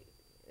be,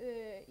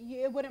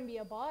 it wouldn't be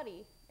a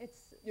body. It's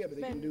Yeah, but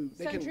they been can do-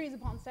 they can- centuries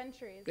upon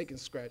centuries. They can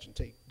scratch and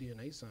take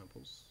DNA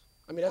samples.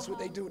 I mean, that's what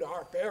they do to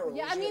our pharaohs.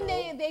 Yeah, I you mean,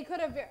 know. they could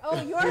have,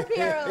 your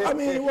pharaoh. I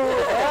mean, well,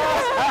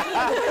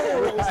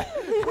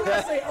 when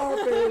I say our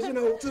pharaohs, you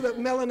know, to the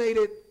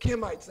melanated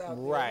Kemites out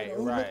there. Right, you know,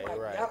 who look right, like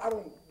right. that. I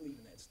don't believe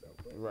in that stuff.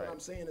 But Right. what I'm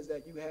saying is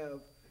that you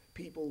have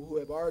people who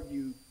have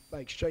argued,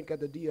 like Shenka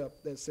the Diop,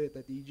 that said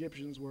that the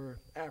Egyptians were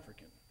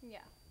African. Yeah,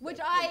 which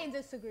I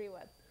disagree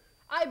with.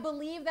 I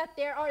believe that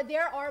there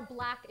are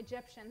black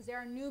Egyptians, there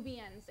are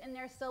Nubians, and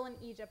they're still in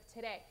Egypt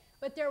today.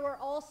 But there were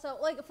also,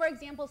 like, for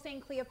example,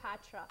 saying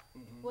Cleopatra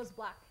was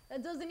black.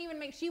 That doesn't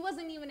even she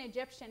wasn't even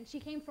Egyptian. She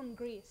came from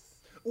Greece.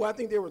 Well, I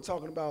think they were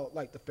talking about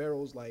like the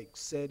pharaohs like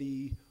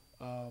Seti,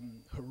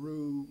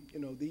 Haru, you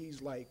know,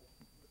 these like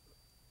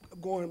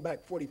going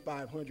back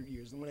 4,500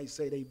 years. And when they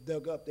say they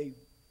dug up, they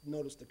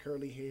noticed the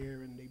curly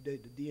hair and they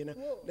did the DNA.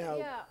 Well, Now,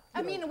 yeah. I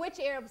you know, mean, which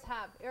Arabs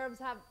have? Arabs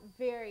have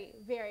very,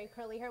 very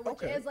curly hair, which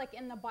Okay. is like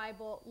in the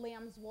Bible,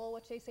 lamb's wool,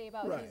 which they say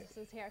about Right.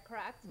 Jesus' hair,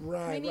 correct?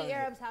 Right, Many right.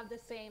 Arabs have the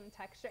same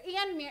texture.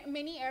 And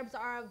many Arabs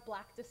are of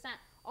black descent,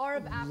 are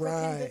of African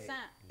right.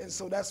 descent. And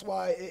so that's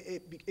why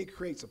it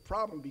creates a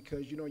problem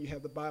because, you know, you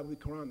have the Bible, the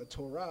Quran, the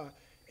Torah,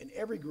 and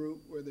every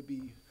group, whether it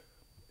be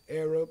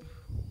Arab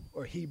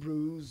or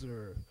Hebrews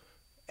or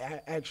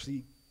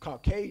actually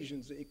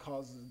Caucasians, it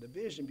causes a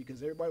division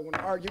because everybody want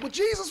to argue, well,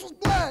 Jesus was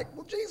black,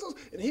 well, Jesus,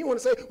 and he want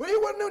to say, well, he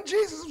wasn't no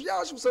Jesus, it was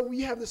Yahshua. So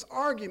we have this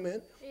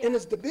argument and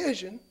this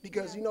division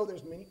because, you know,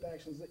 there's many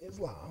factions of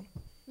Islam.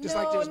 Just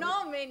no, like there's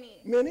not many.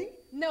 Many?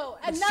 No,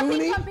 The nothing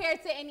Sunni,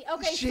 compared to any.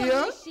 Okay,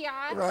 Shia, Sunni,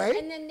 Shia, right.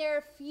 and then there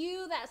are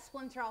few that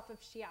splinter off of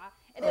Shia.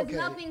 It is Okay.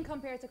 nothing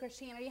compared to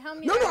Christianity. How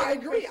many? No, are I in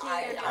agree.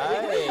 Christianity?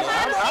 Hey,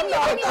 How I'm many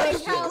not a do you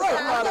Christian. count I'm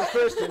that? not a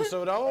Christian,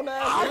 so don't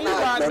ask I'm me not-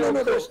 about no, no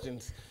no.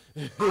 Christians.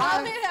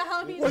 How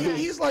many? Well,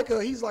 he's like a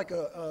what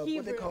they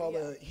Hebrew, call yeah.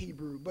 a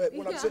Hebrew. But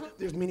what I'm Yeah. saying,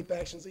 there's many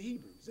factions of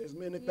Hebrews. There's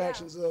many Yeah.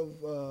 factions of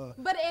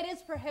But it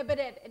is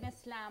prohibited in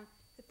Islam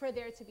for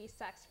there to be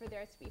sex, for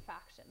there to be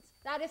factions.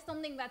 That is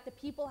something that the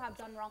people have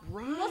done wrong.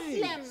 Right.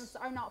 Muslims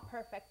are not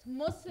perfect.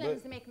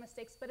 Muslims make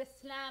mistakes, but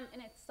Islam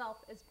in itself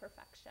is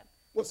perfection.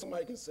 Well,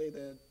 somebody can say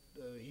that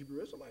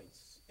Hebrew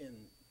Israelites in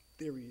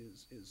theory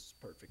is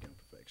perfect in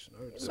perfection.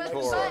 Or But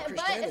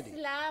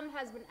Islam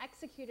has been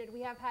executed.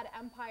 We have had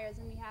empires,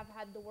 and we have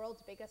had the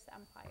world's biggest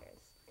empires.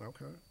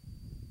 Okay.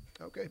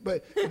 Okay.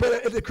 But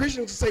the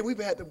Christians say we've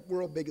had the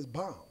world's biggest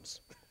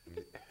bombs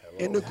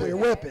and nuclear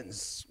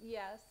weapons.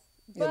 Yes.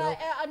 You know,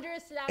 under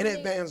Islam, and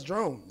advanced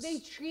drones. They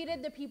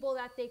treated the people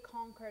that they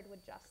conquered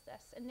with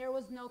justice, and there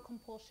was no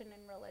compulsion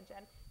in religion.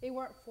 They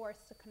weren't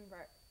forced to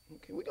convert.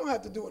 Okay, we're going to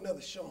have to do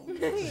another show.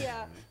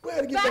 Yeah. Go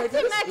ahead and get back to to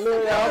this.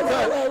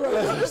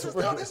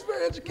 Mexico. Right. This is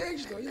very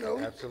educational, you know.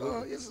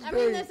 Absolutely. This is I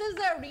very, mean, this is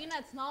the arena.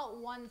 It's not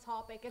one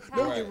topic. It's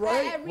No, how you're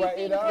right. everything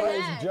It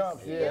always connects.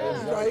 jumps. Yeah.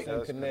 Yeah, Right.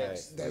 It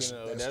connects.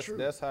 That's true.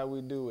 That's how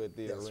we do at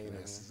the that's arena.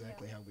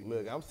 exactly how we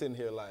Look, do it. I'm sitting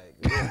here like,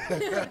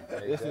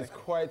 this is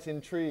quite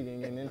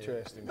intriguing and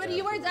interesting. But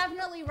you were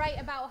definitely right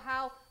about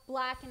how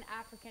Black and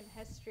African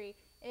history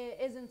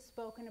isn't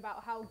spoken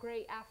about, how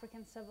great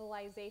African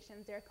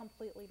civilizations, they're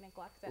completely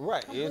neglected.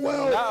 Right. It's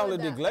Well- not only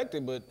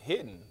neglected, but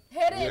hidden.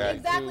 Hidden, Right.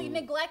 exactly.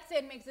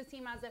 Neglected makes it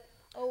seem as if,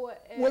 Well,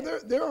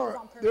 it there was are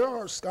on there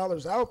purpose. are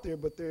scholars out there,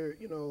 but they're,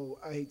 you know,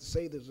 I hate to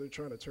say this, they're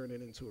trying to turn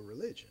it into a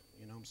religion.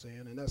 You know what I'm saying?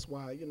 And that's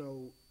why, you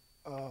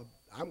know,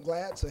 I'm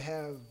glad to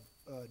have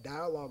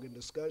dialogue and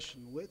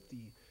discussion with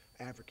the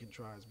African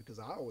tribes, because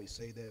I always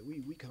say that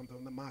we come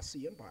from the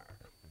Masi Empire.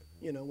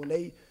 You know, when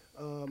they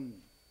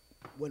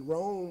when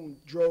Rome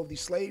drove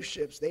these slave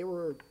ships, they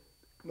were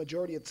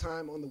majority of the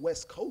time on the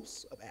west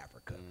coast of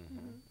Africa.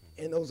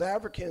 And those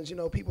Africans, you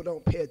know, people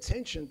don't pay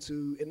attention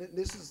to, and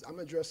this is, I'm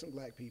addressing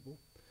Black people.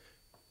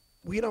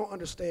 We don't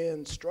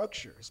understand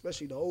structure,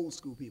 especially the old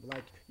school people,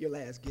 like your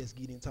last guest,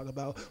 Gideon, talk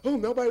about, oh,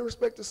 nobody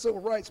respects the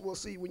civil rights. Well,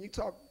 see, when you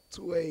talk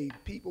to a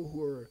people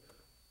who are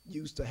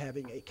used to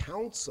having a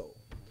council,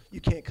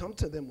 you can't come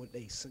to them with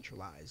a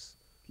centralized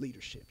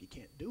leadership. You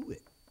can't do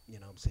it, you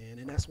know what I'm saying?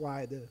 And that's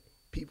why the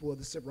people of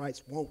the civil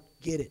rights won't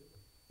get it.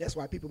 That's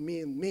why people, me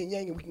and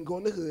Yang, and we can go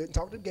in the hood and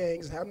talk to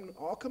gangs and have them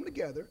all come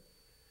together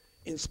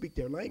and speak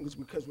their language,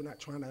 because we're not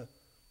trying to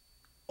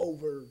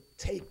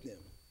overtake them.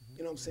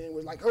 You know what I'm saying?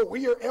 We're like, oh,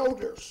 we're your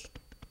elders.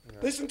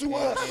 Listen to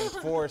us.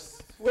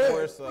 Force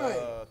Right.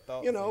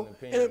 thoughts You know, and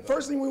opinions. and the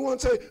first thing we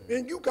want to say,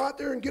 man, you got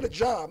there and get a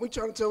job. We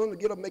trying to tell them to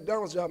get a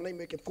McDonald's job and they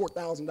making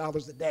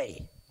 $4,000 a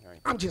day. Right.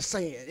 I'm just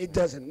saying, it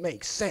doesn't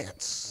make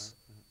sense.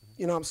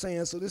 You know what I'm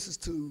saying? So this is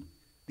to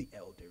the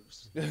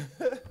elders,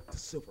 the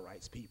civil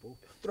rights people.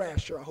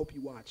 Thrasher, I hope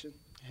you're watching.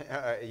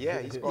 Yeah,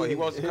 he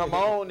wants to come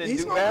on and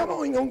He's do gonna come battle.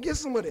 on, he's gonna get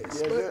some of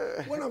this. Yeah, But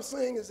yeah. what I'm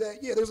saying is that,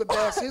 yeah, there's a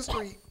vast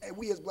history and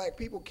we as Black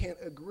people can't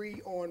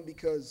agree on,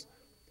 because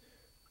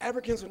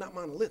Africans are not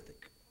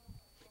monolithic.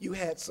 You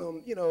had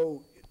some, you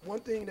know, one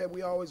thing that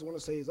we always want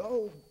to say is,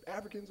 oh,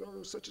 Africans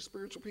are such a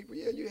spiritual people.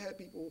 Yeah, you had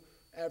people,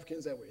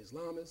 Africans that were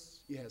Islamists,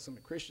 you had some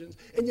Christians,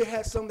 and you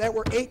had some that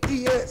were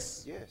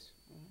atheists. Yes.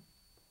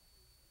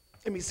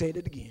 Let me say it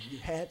again. You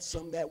had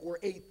some that were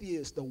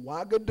atheists, the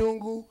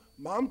Ouagadougou,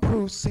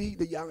 Mamprusi,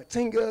 the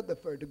Yangatinga, the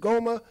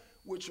Fertigoma,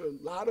 which a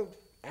lot of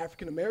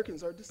African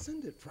Americans are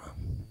descended from.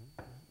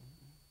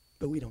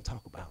 But we don't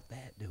talk about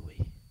that, do we?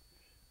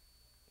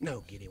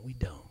 No, Gideon, we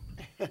don't.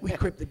 We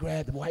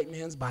cryptograph the white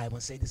man's Bible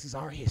and say this is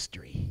our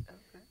history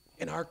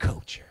and our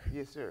culture.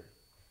 Yes, sir.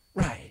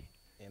 Right.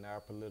 in our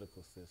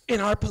political system. In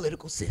our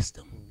political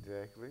system.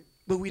 Exactly.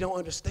 But we don't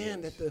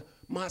understand that the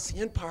Masi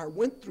Empire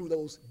went through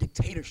those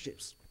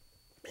dictatorships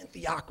and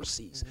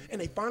theocracies, and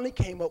they finally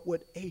came up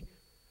with a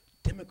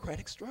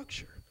democratic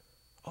structure.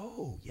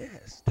 Oh,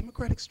 yes,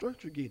 democratic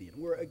structure, Gideon,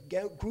 where a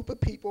group of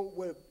people,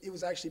 where it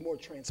was actually more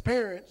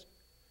transparent,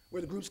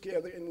 where the groups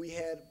gathered and we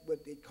had what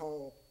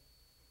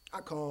I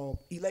call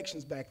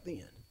elections back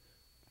then.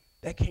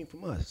 That came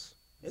from us.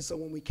 And so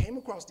when we came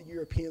across the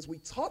Europeans, we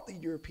taught the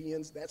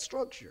Europeans that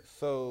structure.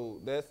 So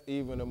that's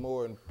even a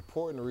more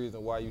important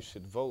reason why you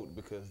should vote,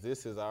 because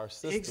this is our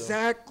system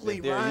Exactly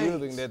that they're right.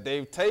 using, that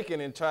they've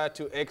taken and tried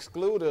to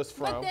exclude us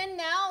from. But then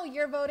now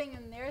you're voting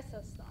in their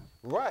system.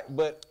 Right,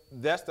 but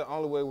that's the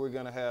only way we're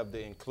going to have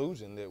the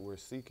inclusion that we're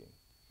seeking.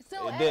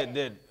 So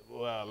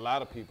Well, a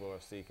lot of people are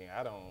seeking.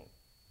 I don't.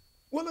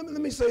 Well, let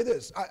me say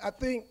this. I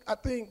think,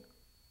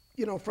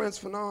 you know, Frantz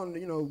Fanon,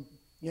 you know,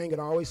 Yanga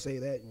always say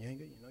that, and Yanga,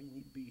 you know, you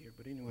need to be here.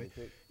 But anyway,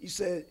 you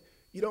said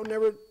you don't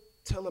never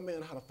tell a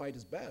man how to fight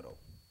his battle.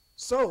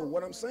 So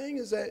what I'm saying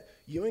is that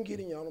you and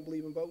Gideon, y'all don't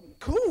believe in voting.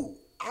 Cool.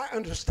 I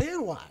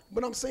understand why.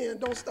 But I'm saying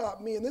don't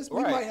stop me in this.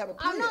 We Right. might have a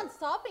plan. I'm not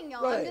stopping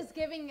y'all. Right. I'm just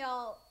giving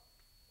y'all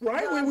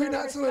Right? y'all We're their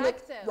not saying that.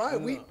 perspective.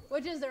 Right.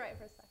 Which is the right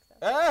perspective.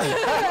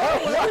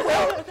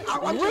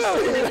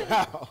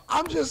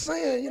 I'm just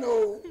saying, you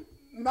know,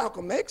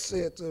 Malcolm X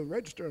said to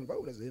register and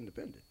vote as an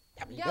independent.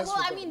 I mean, Yeah, that's well,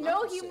 what I mean,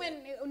 Malcolm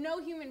no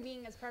said. human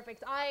being is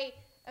perfect. I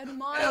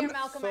admire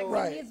Malcolm X,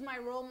 Right. and he's my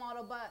role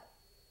model, but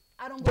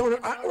I don't Don't- believe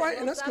in I- voting. right,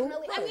 and Most that's cool,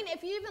 definitely. I right. mean,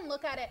 if you even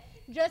look at it,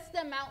 just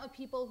the amount of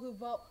people who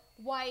vote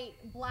white,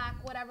 black,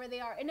 whatever they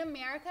are, in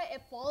America,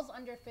 it falls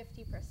under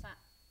 50%.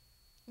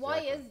 Why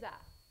is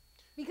that?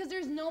 Because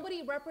there's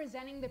nobody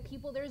representing the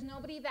people. There's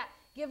nobody that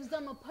gives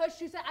them a push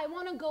who said, I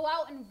want to go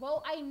out and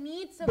vote. I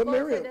need to vote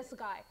Miriam, for this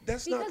guy.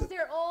 That's because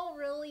they're all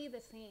really the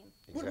same.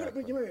 But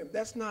Miriam,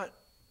 that's not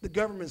the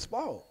government's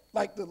fault.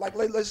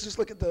 Let's just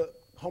look at the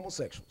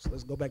homosexuals.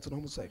 Let's go back to the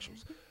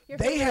homosexuals.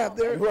 They have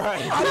their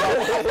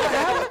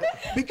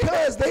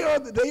because they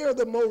were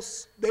the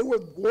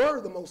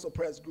most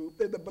oppressed group,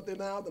 but they're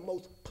now the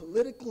most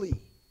politically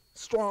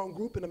strong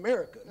group in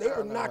America. They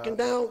are knocking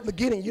down,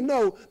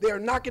 they are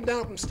knocking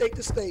down from state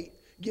to state,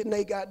 getting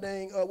they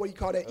goddamn, what do you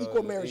call that,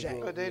 equal marriage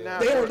act.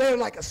 They're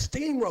like a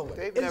steamroller.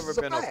 They've never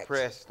been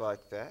oppressed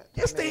like that.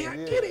 Yes, they have.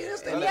 Get it.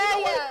 Yes, they have.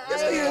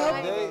 Yes,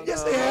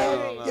 they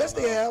have. Yes,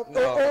 they have.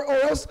 Or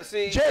else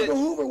J. Edgar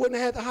Hoover wouldn't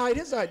have had to hide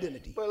his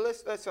identity. But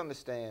let's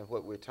understand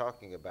what we're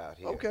talking about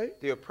here. Okay.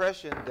 The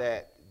oppression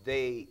that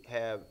they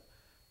have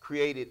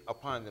created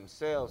upon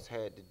themselves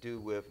had to do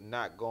with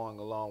not going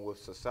along with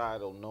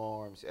societal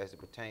norms as it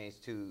pertains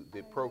to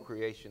the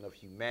procreation of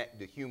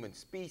the human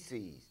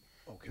species.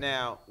 Okay.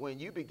 Now, when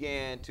you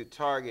began to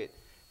target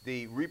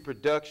the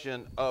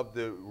reproduction of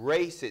the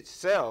race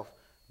itself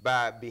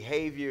by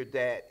behavior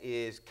that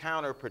is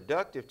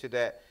counterproductive to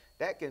that,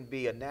 that can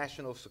be a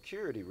national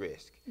security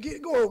risk. Get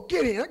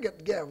in. I got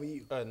the gavel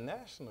you. A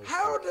national.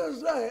 How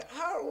does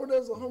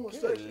a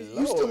homosexual?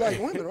 You still like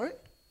women, right?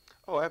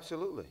 Oh,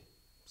 absolutely.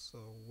 So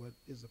what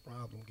is the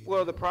problem?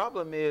 Well, the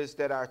problem is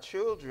that our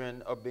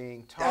children are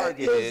being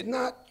targeted that is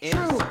not in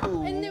true.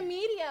 school. In the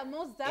media,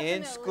 most definitely.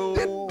 In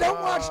school,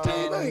 don't watch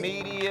TV. in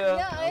media.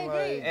 Yeah, I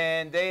agree.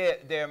 And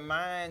their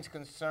minds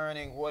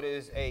concerning what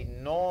is a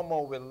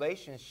normal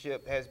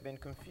relationship has been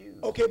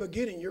confused. Okay, but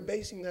you're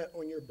basing that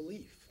on your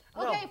belief.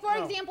 Okay, for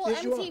example,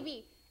 Yes, you are.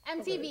 MTV.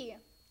 MTV.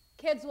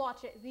 Kids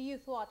watch it. The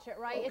youth watch it,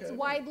 right? It's Okay.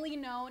 widely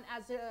known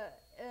as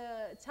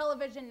a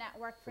television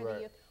network for the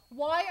youth.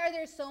 Why are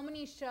there so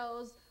many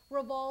shows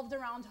revolved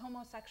around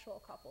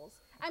homosexual couples?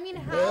 I mean,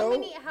 how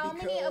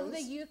many of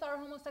the youth are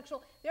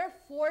homosexual? They're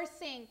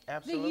forcing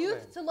the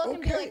youth to look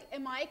and be like,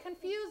 am I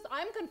confused?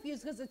 I'm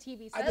confused because the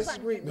TV says I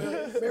disagree, I'm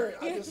confused.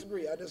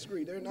 Mary. I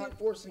disagree. They're not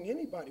forcing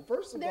anybody.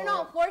 First of all, They're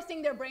not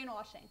forcing, they're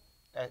brainwashing.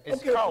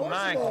 It's called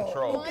mind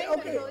control.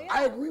 Mind control, yeah.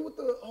 I agree with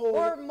the whole.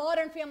 Or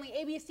Modern Family,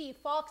 ABC,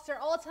 Fox, they're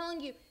all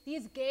telling you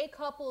these gay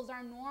couples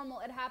are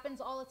normal. It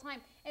happens all the time.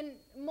 And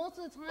most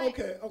of the time.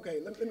 Okay.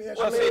 Let me ask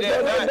Well, you. see,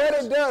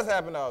 That does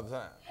happen all the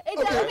time.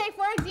 Okay,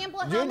 for example,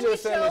 how You're many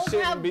just saying it shows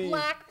shouldn't have be-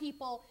 black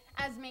people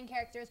as main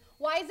characters?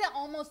 Why is it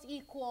almost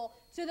equal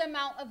to the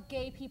amount of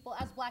gay people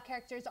as black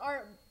characters?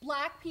 Are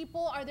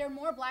there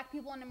more black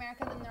people in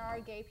America than there are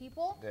gay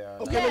people? There are.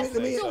 Okay, Yes.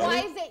 let me- So why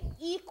is it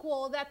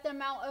equal that the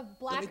amount of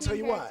black tell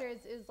main you why.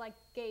 characters is like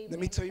gay Let me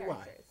main tell you why.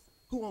 characters?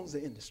 Who owns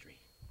the industry?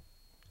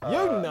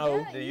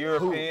 The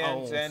Europeans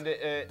owns and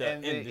the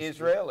industry?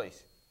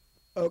 Israelis.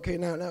 Okay,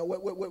 now,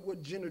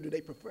 what gender do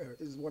they prefer?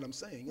 Is what I'm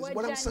saying.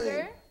 What I'm saying.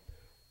 gender?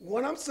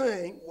 What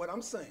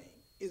I'm saying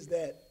is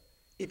that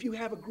if you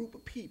have a group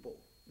of people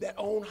that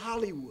own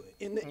Hollywood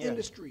in the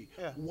industry,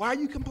 why are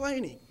you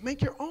complaining?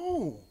 Make your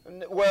own.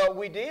 Well,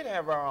 we did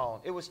have our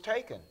own. It was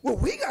taken. Well,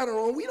 we got our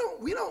own. We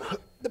don't.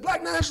 The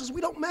black nationalists, we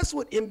don't mess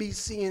with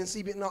NBC and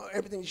CBS and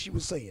everything she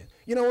was saying.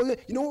 You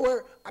know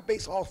where I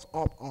base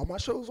all my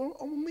shows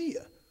on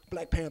Mia.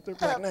 Black Panther,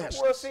 Black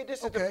Nationalists. Well, see,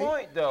 this is the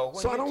point, though. When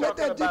So I you're don't let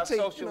talking that about dictate,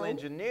 social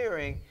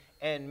engineering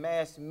and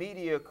mass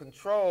media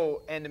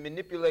control and the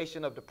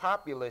manipulation of the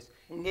populace,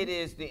 it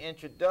is the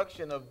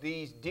introduction of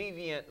these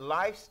deviant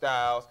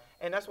lifestyles,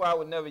 and that's why I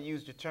would never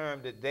use the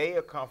term that they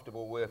are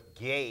comfortable with,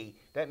 gay.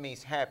 That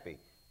means happy.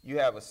 You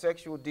have a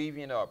sexual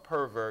deviant or a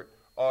pervert,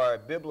 or a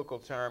biblical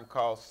term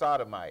called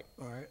sodomite.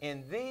 All right.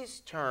 In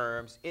these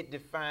terms, it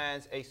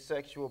defines a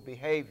sexual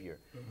behavior.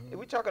 And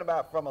we're talking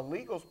about from a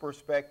legal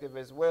perspective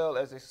as well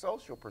as a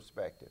social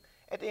perspective.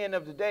 At the end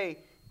of the day,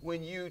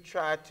 when you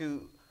try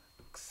to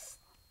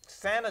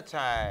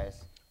sanitize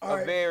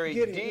a very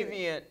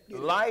deviant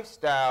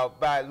lifestyle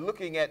by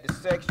looking at the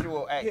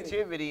sexual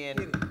activity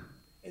and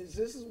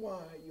this is why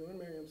you and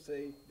Miriam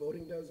say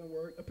voting doesn't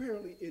work.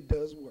 Apparently, it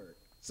does work.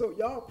 So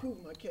y'all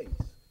prove my case.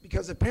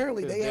 Because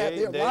apparently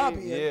they're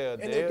lobbying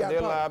and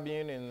they're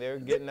lobbying and they're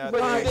getting out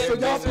there. Right, so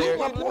y'all prove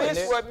my You point.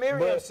 missed what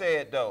Miriam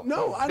said, though.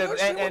 No, I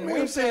understand what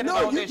Miriam said.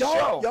 No,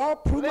 y'all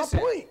prove my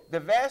point.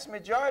 The vast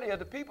majority of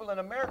the people in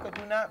America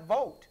do not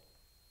vote.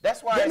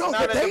 That's why it's not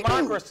but a they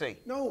democracy.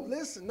 do. No,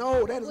 listen,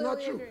 no, that is not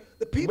Completely true. agree.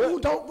 The people who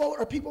don't vote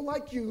are people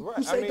like you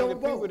who say don't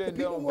vote. The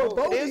people who are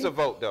voting, It is a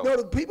vote, though. No,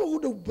 the people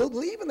who do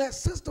believe in that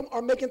system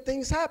are making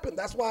things happen.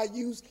 That's why I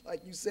use,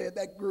 like you said,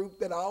 that group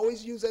that I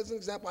always use as an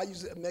example. I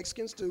use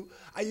Mexicans too.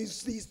 I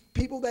use these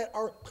people that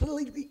are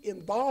completely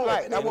involved.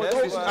 Right. And I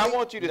I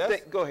want you to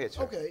think. Go ahead,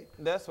 sir. Okay.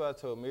 That's why I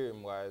told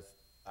Miriam why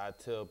I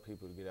tell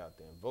people to get out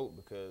there and vote,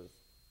 because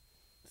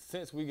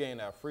since we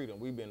gained our freedom,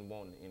 we've been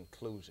wanting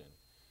inclusion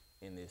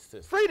in this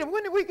system. Freedom.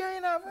 When did we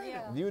gain our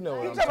freedom? Yeah. You know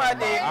what I'm talking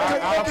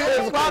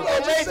talking about? about.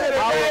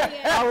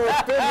 Our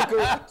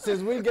physical,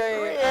 since we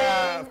gained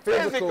our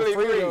physical Physically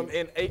freedom free.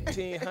 in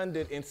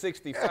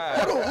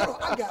 1865. Hold on.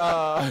 I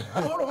got it.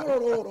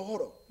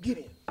 Hold on. Get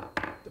in.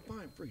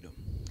 Define freedom.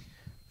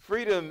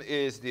 freedom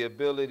is the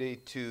ability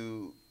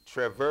to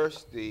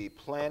traverse the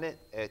planet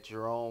at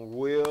your own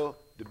will,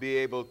 to be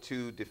able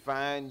to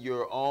define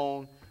your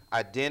own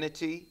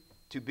identity,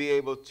 to be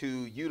able to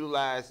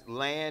utilize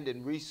land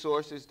and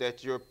resources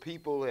that your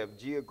people have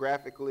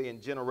geographically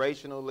and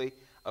generationally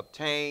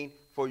obtained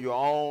for your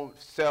own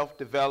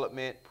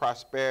self-development,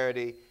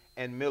 prosperity,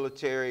 and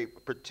military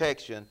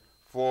protection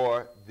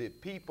for the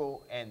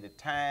people and the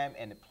time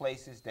and the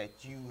places that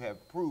you have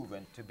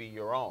proven to be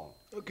your own.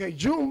 Okay,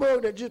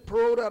 Junebug that just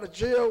paroled out of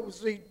jail,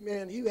 see,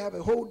 man, you have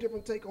a whole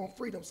different take on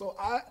freedom. So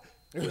I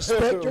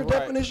respect your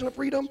definition of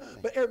freedom,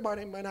 but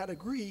everybody might not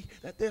agree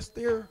that that's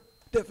their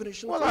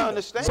definition of freedom. Well, I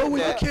understand so that.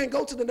 We can't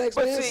go to the next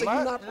man and say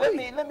you're not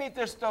free. Let me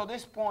just throw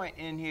this point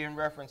in here in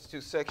reference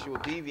to sexual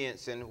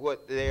deviance and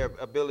what their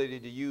ability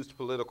to use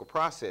political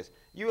process.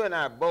 You and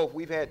I both,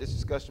 we've had this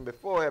discussion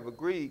before, have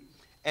agreed,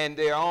 and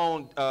their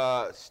own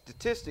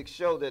statistics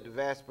show that the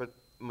vast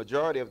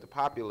majority of the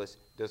populace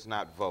does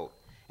not vote.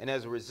 And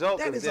as a result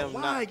that of is them a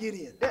lie,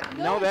 Gideon.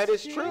 that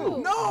is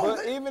true. No,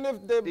 but even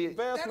if the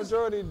vast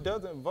majority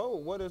doesn't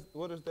vote, what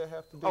does that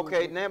have to do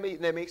Okay, with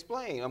let me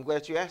explain. I'm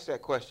glad you asked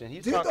that question.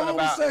 He's Did talking the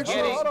about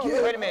homosexuals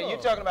getting, wait a minute, you're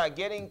talking about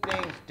getting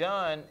things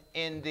done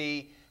in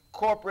the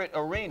corporate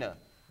arena.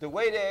 The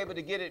way they're able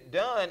to get it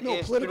done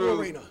is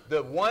through arena.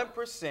 The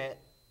 1%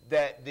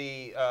 that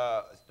the,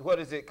 what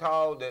is it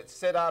called, that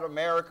set out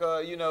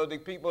America, you know, the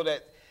people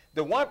that,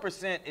 the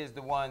 1% is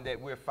the one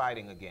that we're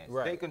fighting against.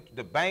 Right.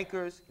 The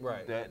bankers,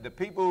 right. the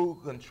people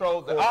who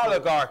control the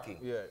oligarchy.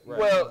 Yeah, right.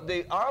 Well,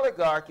 the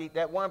oligarchy,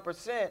 that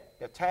 1%,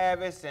 that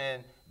Tavis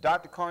and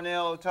Dr.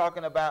 Cornell are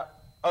talking about,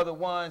 are the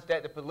ones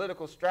that the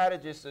political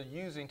strategists are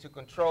using to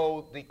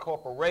control the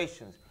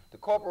corporations. The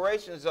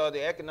corporations are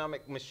the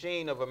economic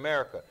machine of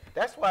America.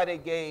 That's why they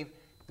gave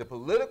the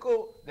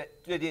political,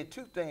 they did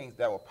two things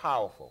that were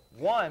powerful.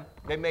 One,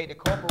 they made the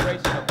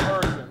corporation a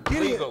person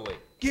legally.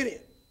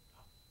 Gideon,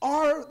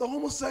 are the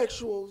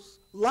homosexuals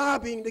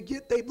lobbying to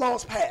get their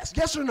laws passed?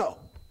 Yes or no?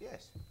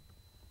 Yes.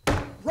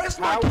 Rest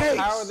my case.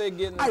 How are they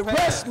getting I passed?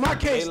 rest my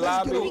case.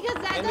 Let's get on. Because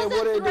that And then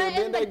what doesn't they do,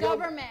 threaten then the they go-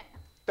 government.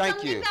 Thank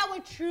Something you. that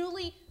would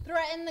truly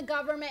threaten the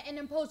government and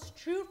impose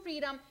true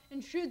freedom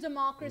and true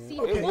democracy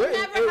Okay. will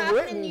never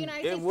happen in the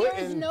United States. There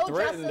is no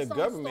threaten justice the on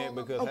government stolen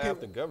because property. half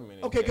the government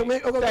is Okay, gay.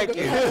 Thank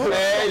you.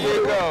 There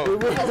you go.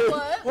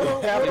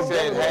 He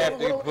said half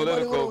the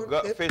political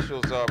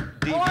officials are Or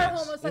deviants.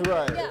 homosexual.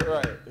 Right, Yeah.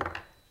 right.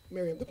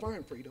 Miriam,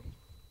 define freedom.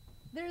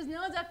 There's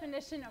no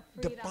definition of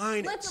freedom.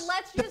 Define let's it.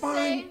 just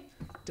say,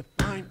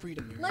 Define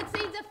freedom, Miriam. let's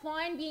say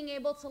define being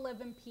able to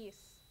live in peace.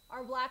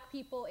 Are black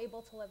people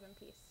able to live in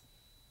peace?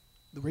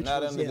 The rich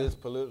Not ones, under yeah. this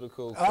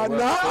political. The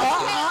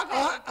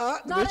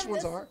Not rich in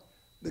ones this- are.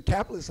 The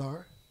capitalists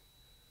are.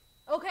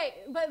 Okay,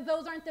 but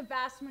those aren't the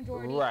vast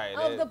majority Right,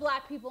 of the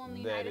black people in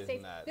the that United is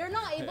States. not- They're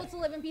not able to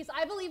live in peace.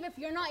 I believe if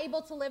you're not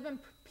able to live in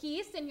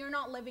peace, then you're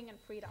not living in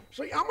freedom.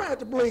 So I'm gonna have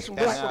to bring some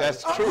black.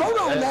 That's true. Hold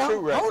on That's now. true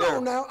right Hold there.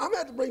 on now. I'm gonna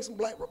have to bring some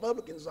black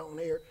Republicans on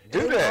here. Do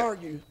and that.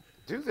 Argue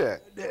Do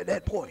that.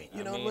 that point.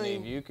 You know I mean, what I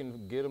if mean? you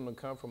can get them to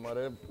come from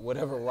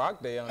whatever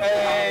rock they on,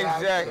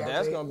 Exactly.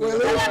 that's gonna be Well,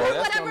 that's gonna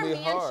whatever be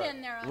hard.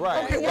 mansion they're on.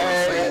 Right.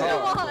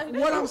 Okay,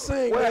 what I'm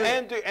saying. Well,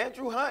 man,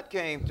 Andrew Hunt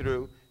came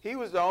through. He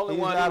was the only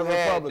He's one not who a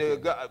had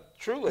Republican.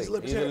 truly. He's He's a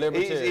libertarian.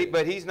 libertarian.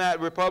 But he's not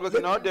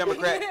Republican or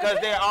Democrat because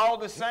they're all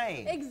the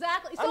same.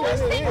 Exactly. So I you're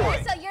mean, saying,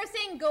 yeah. you're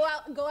saying go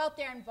out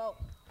there and vote.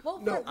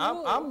 Vote No, for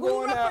I'm who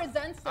going out.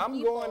 represents the I'm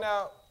people. going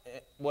out.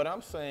 What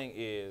I'm saying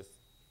is,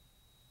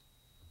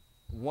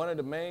 one of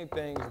the main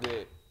things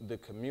that the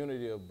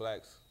community of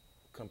blacks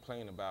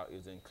complain about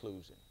is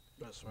inclusion.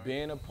 That's right.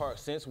 Being a part,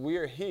 since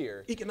we're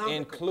here, Economic.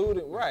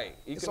 including, right,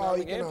 It's all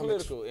economic and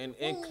economics. political, and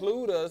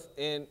include us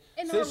in,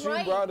 In since our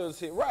you brought rights. us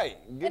here, right.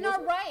 give And us-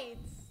 our rights.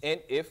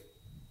 And if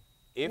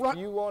Right.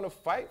 you want to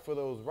fight for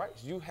those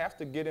rights, you have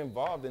to get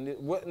involved in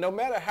it. No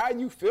matter how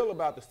you feel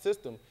about the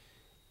system,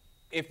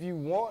 if you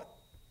want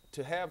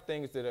to have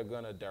things that are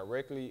going to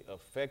directly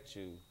affect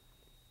you,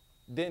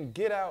 then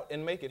get out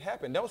and make it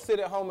happen. Don't sit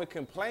at home and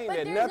complain But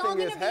that there's not nothing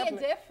going is to be a happening.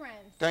 difference.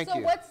 Thank so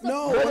you. what's the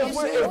No, point? but I'm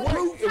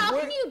saying, How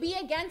if can you be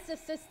against the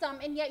system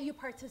and yet you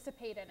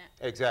participate in it?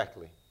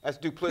 Exactly. That's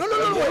No, duplicity.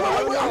 no, no, wait.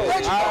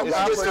 I'm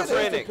glad you said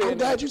schizophrenic. that. I'm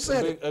glad you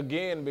said it.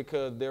 Again,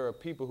 because there are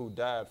people who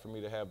died for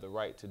me to have the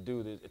right to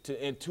do this,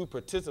 and to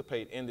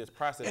participate in this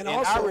process. And I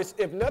also-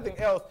 if nothing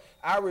else,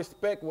 I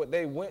respect what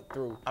they went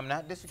through. I'm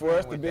not For disagreeing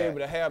us to with be that. able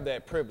to have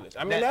that privilege.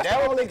 I mean, That- that's that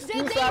the was- only Did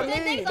excuse they I die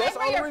need. That's for the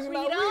only your reason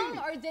I freedom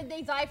read. or did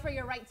they die for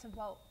your right to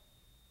vote?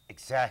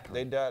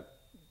 Exactly. They died.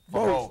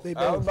 Both. They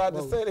I was both. about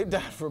to both. say they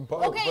died for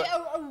both. Okay,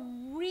 but a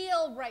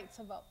real right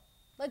to vote.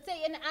 Let's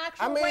say an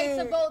actual I right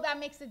to mean, vote that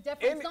makes a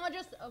difference, any- not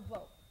just a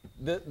vote.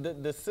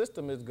 the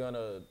system is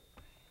gonna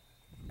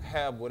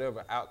have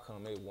whatever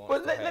outcome it wants. But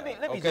to let have. me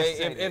okay? just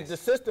say if the this.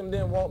 system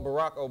didn't want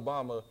Barack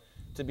Obama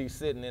to be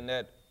sitting in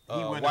that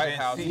wouldn't White have been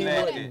House, he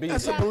selected. wouldn't be.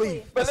 That's a there.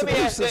 belief. But That's let a me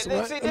belief ask that. system,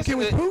 right? See, And this can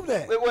we is the- prove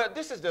that? Well,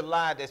 this is the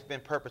lie that's been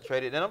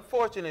perpetrated, and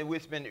unfortunately,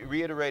 it's been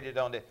reiterated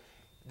on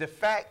the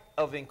fact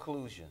of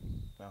inclusion.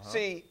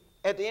 See,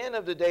 at the end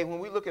of the day, when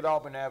we look at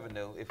Auburn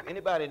Avenue, if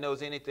anybody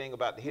knows anything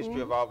about the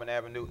history of Auburn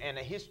Avenue and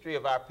the history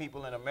of our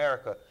people in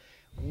America,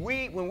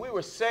 when we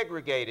were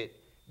segregated,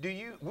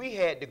 we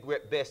had the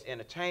best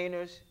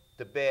entertainers,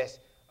 the best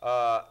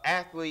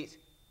athletes.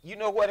 You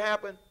know what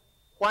happened?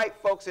 White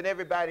folks and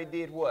everybody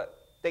did what?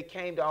 They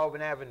came to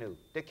Auburn Avenue.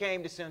 They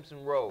came to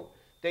Simpson Road.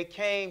 They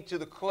came to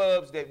the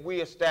clubs that we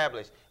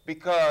established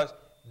because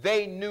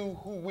they knew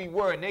who we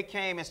were, and they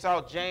came and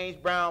saw James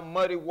Brown,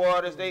 Muddy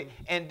Waters,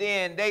 and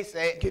then they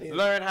said,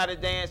 learn how to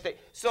dance.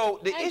 So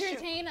the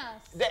entertain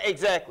us.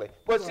 Exactly.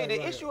 But see,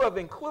 the issue of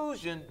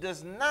inclusion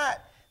does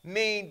not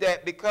mean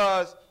that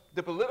because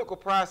the political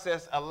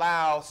process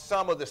allows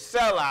some of the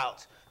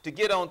sellouts to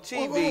get on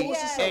TV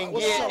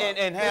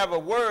and have a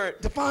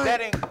word. Define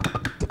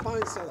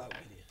sellout.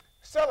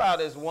 Sellout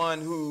is one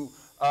who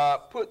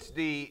puts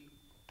the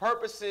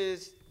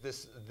purposes,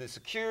 the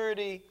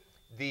security,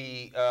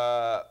 the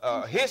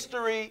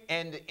history,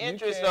 and the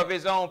interest of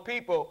his own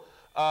people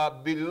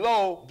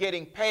below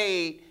getting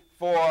paid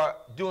for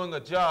doing a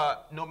job,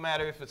 no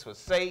matter if it's for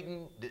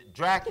Satan,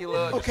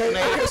 Dracula, the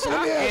snake,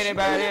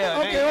 anybody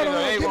else.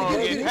 They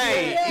won't get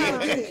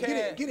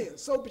paid. Get in.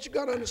 So, but you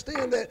got to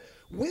understand that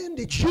when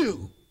did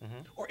you,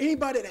 or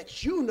anybody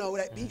that you know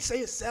that he say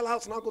is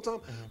sellouts and Uncle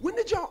Tom, when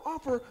did y'all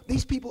offer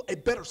these people a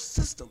better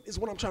system? Is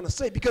what I'm trying to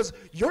say, because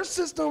your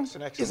system is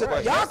a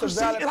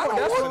theocracy, and I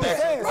don't want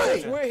that.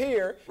 Since we're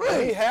here,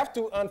 and we have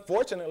to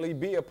unfortunately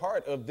be a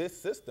part of this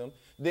system.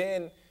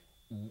 Then,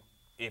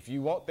 if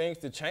you want things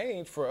to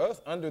change for us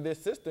under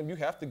this system, you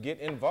have to get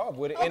involved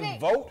with it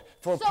and vote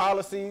for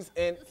policies.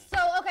 And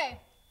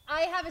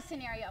I have a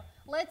scenario.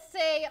 Let's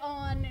say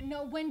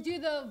when do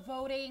the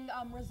voting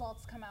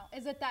results come out?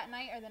 Is it that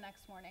night or the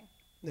next morning?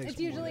 It's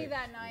usually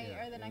that night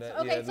or the next.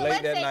 Okay, so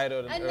let's say,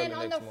 and then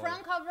on the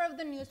front cover of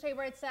the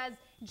newspaper it says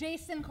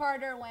Jason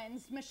Carter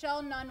wins,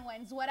 Michelle Nunn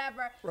wins,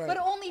 whatever. But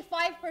only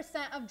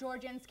 5% of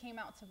Georgians came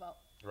out to vote.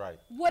 Right.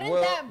 Wouldn't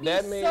that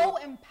be so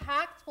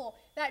impactful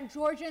that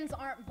Georgians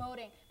aren't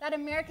voting, that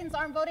Americans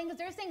aren't voting? Because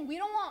they're saying we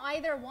don't want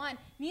either one.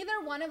 Neither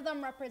one of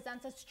them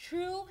represents us.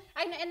 True,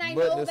 and I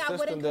know that wouldn't come out. But the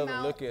system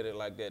doesn't look at it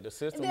like that. The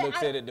system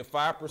looks at it, the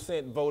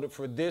 5% voted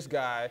for this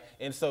guy,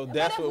 and so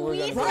that's what we're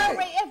going to do.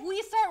 If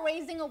we start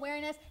raising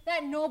awareness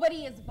that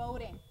nobody is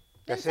voting,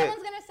 then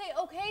someone's going to say,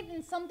 okay,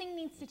 then something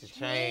needs to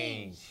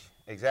change.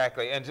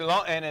 Exactly. And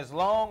as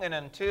long and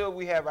until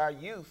we have our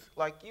youth,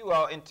 like you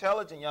all,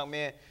 intelligent young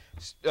men,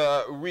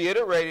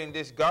 reiterating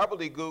this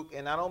gobbledygook,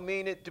 and I don't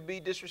mean it to be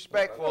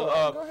disrespectful,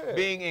 of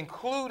being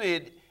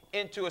included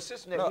into a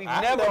system that we've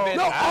never been.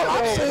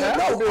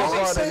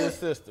 I'm saying this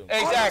system.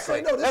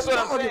 Exactly. That's what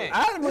I'm saying.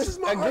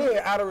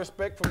 Out of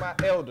respect for my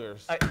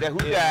elders who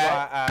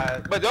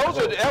died. But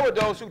there were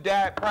those who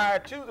died prior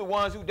to the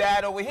ones who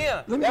died over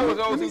here. There were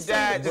those who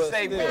died to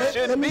say we shouldn't be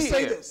here. Let me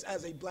say this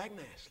as a black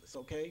nationalist,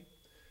 okay?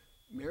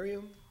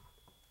 Miriam,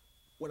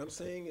 what I'm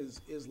saying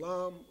is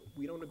Islam,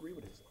 we don't agree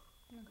with Islam.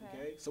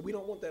 Okay? So we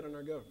don't want that in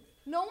our government.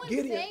 No one's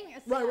saying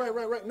Islam.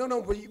 Right.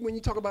 No, when you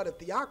talk about a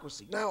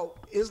theocracy. Now,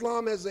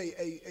 Islam as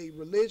a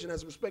religion,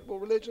 as a respectable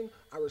religion,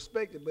 I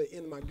respect it. But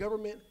in my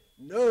government,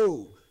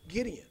 no.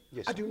 Gideon.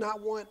 Yes. I do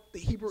not want the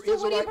Hebrew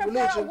Israelite religion. So would you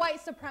prefer a white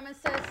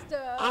supremacist?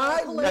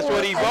 That's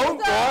what he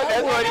voted for.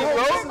 That's what he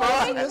voted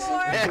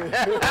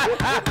for.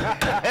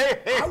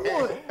 I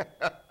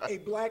want a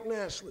black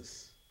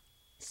nationalist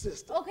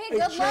system. Okay,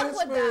 good luck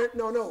with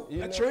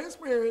that. A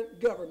transparent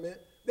government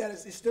that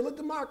is still a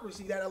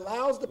democracy that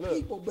allows the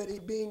people, but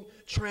it being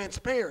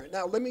transparent.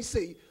 Now, let me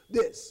see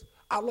this.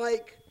 I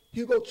like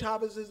Hugo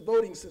Chavez's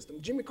voting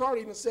system. Jimmy Carter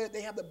even said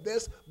they have the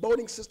best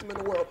voting system in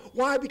the world.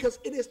 Why? Because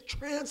it is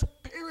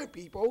transparent,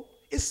 people.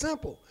 It's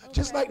simple. Okay.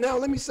 Just like now,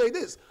 let me say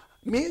this.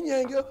 Me and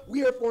Yanga,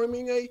 we are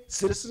forming a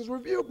Citizens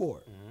Review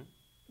Board.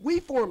 We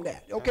formed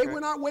that, okay? We're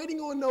not waiting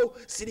on no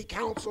city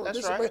council.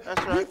 That's right.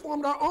 We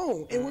formed our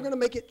own, and we're going to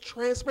make it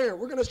transparent.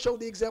 We're going to show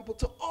the example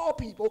to all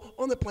people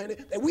on the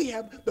planet that we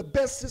have the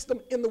best system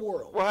in the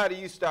world. Well, how do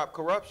you stop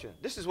corruption?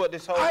 This is what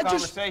this whole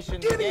conversation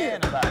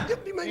began about.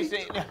 You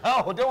say,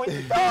 no, don't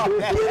you stop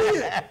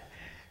that.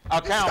 A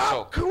council.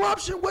 Stop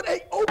corruption with an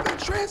open,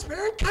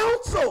 transparent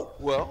council.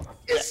 Well,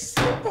 it's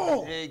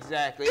simple.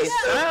 Exactly. It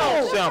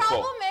sounds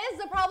simple.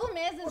 The problem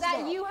is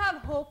that you have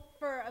hope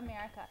for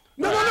America.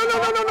 No. First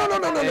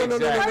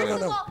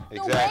of all,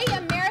 the way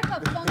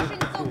America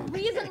functions, the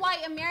reason why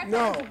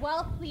America is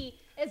wealthy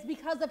is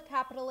because of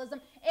capitalism,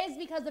 is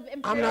because of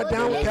imperialism, I'm not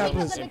down with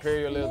capitalism.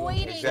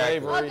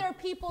 Exploiting other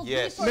people's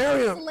resources,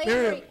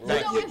 slavery.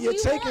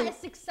 If you want a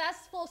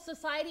successful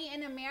society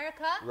in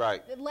America,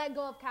 let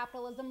go of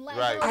capitalism,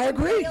 let go of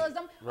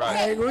imperialism.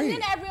 I agree.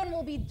 And then everyone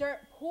will be dirt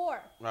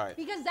poor.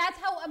 Because that's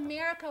how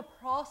America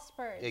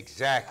prospers.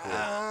 Exactly.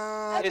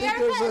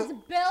 America is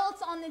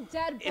built on the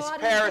dead bodies. It's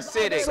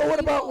parasitic. So what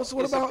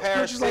about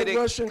countries like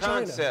Russia and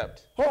China?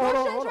 Concept. Hold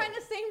on.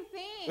 China, same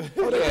thing.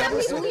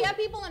 We have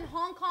people in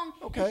Hong Kong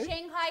and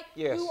Shanghai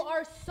who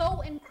are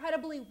so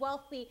incredibly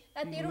wealthy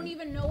that they don't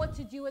even know what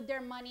to do with their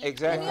money.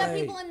 Exactly. And you have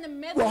people in the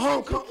Middle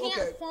East who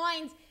can't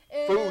find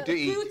Food to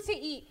eat. Food to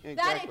eat.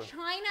 Exactly. That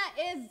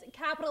China is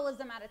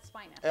capitalism at its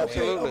finest.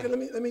 Absolutely. Okay,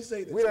 let me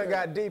say this. We done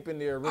got deep in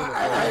the arena.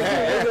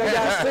 I We done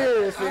got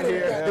serious in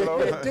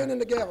here. Ten in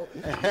the gavel.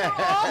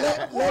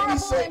 Let me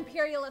say-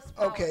 imperialist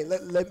powers. Okay,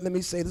 let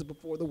me say this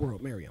before the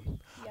world, Miriam.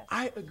 Yes.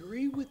 I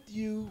agree with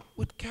you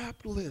with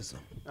capitalism.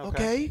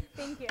 Okay?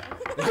 Thank you.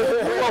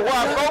 Well,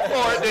 why go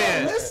for it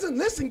then?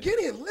 Listen,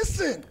 Gideon,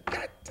 listen.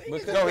 God dang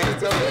it. Go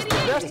ahead.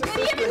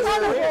 Gideon is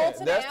on a roll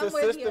today. That's the I'm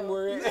with system you.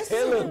 we're in.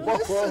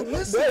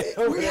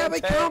 Listen.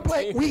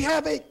 We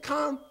have a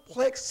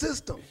complex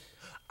system.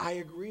 I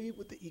agree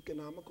with the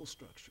economical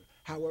structure.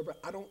 However,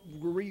 I don't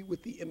agree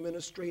with the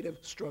administrative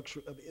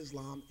structure of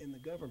Islam in the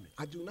government.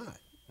 I do not.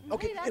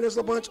 Okay, and there's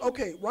a bunch.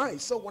 Okay, right.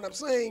 So what I'm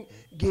saying,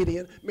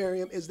 Gideon,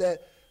 Miriam, is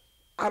that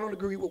I don't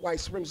agree with white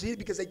supremacy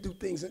because they do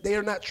things that they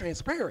are not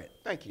transparent.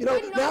 Thank you. You know,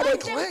 But now no they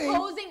one's claim.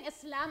 imposing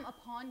Islam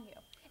upon you.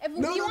 If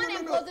No, we no, want no,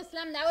 to no, impose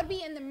Islam, that would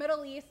be in the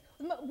Middle East.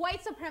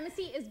 White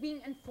supremacy is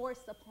being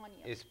enforced upon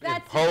you. It's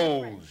That's the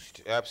difference.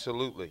 imposed.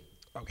 Absolutely.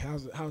 Okay,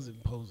 how's it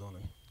imposed on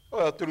them?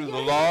 Well, through the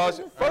Yeah, laws.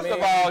 it's the First same.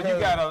 of all,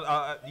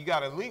 you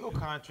got a legal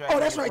contract. Oh,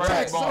 that's with right, your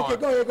taxes. firstborn.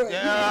 Okay, go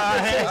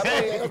ahead.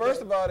 I mean,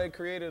 first of all, they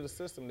created a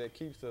system that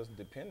keeps us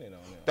dependent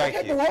on them. Thank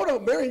Okay, you. but hold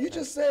on, Miriam, you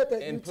just said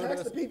that you And put tax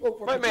us- the people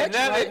for Wait a minute.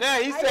 protection, right?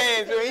 Now he's I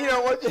saying, didn't say you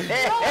know what? No,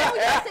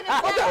 yes, and it's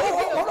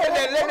Hold on.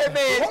 Let that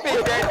man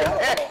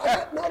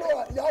speak.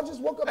 No, y'all just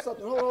woke up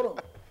something. Hold on.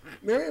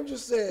 Miriam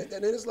just said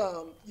that in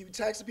Islam, you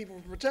tax the people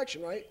for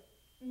protection, right?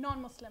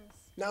 Non-Muslims.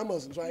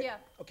 Non-Muslims, right? Yeah.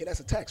 Okay, that's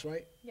a tax,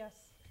 right? Yes.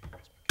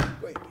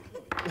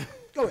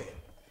 Go ahead.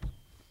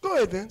 Go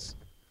ahead, Vince.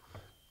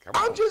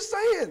 I'm just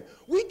saying,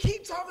 we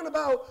keep talking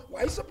about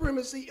white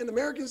supremacy in the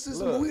American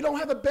system, but Look. we don't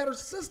have a better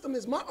system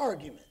is my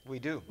argument. We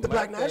do. The My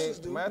black thing- nationalists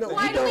do. my No, thing-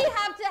 Why you do we don't.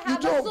 have to You have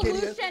a don't,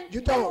 Gideon. solution You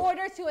in don't.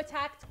 order to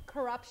attack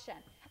corruption?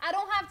 I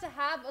don't have to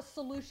have a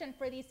solution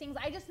for these things.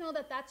 I just know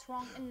that that's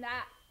wrong and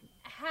that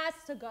has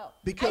to go.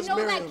 Because, I know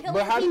Miriam- that killing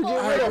But how do you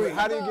people get rid of has it? to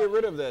How do you go. get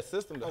rid of that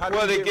system? How do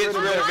Well, you it gets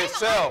rid of I'm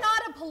itself.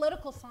 not a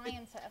political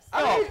scientist.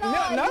 I mean,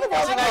 none of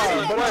us But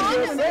are, but you're I'm a just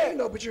human saying. being,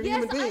 though, but you're a Yes,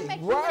 human being. I'm a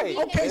human Right.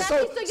 being. Okay, exactly.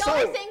 so- So y'all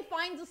so- are saying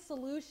find a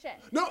solution.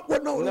 No,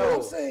 what No.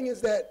 I'm saying is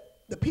that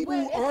the people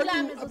Well, who Islam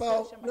argue is a about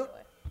solution, by the way.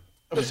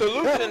 The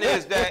solution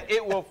is that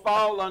it will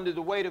fall under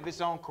the weight of its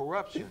own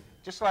corruption,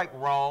 just like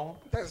Rome,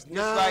 That's just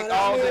not- like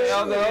all the I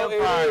other mean, No, it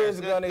empires.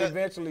 is going to That-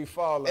 eventually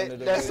fall under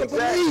the that's weight of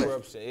exactly-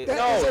 corruption. That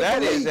No, is a that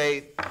belief. is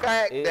a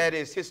fact It- that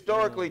is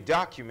historically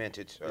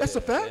documented, sir. That's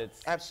a fact.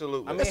 It's-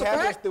 Absolutely. I mean, That's a it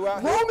happens fact.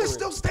 throughout Rome is history.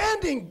 still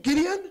standing,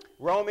 Gideon.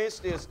 Rome is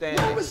still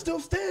standing. Rome is still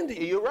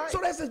standing. You're right. So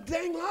that's a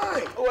dang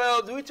lie.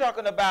 Well, we're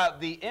talking about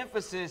the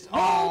emphasis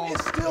Rome on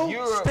is still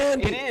Europe.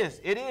 standing.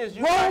 It is.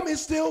 You're Rome right. is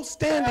still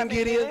standing, I mean,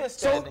 it Gideon. is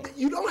So standing.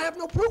 you don't have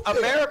no proof there.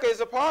 America is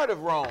a part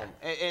of Rome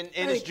and its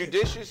Thank you.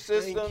 judicial Thank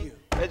system, you.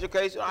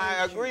 education. I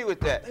Thank agree you. with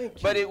that.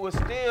 Thank But you. it was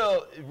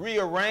still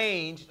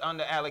rearranged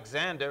under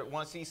Alexander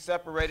once he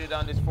separated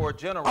under his four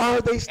generals.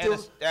 Are they still-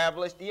 And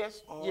established,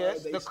 yes, Are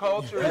yes, they the still-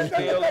 culture is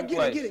still in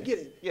place. Get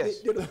it. Yes.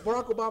 Did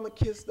Barack Obama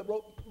kiss the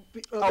rope?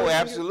 Oh,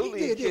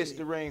 absolutely. He did, kissed didn't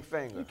the ring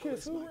finger.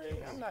 Kiss who?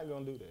 I'm not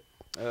going to do that.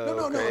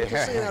 No, I'm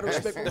just saying out of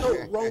respect.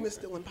 No, Rome is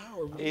still in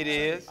power. It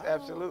is,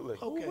 absolutely.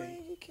 Who Okay.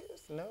 ring you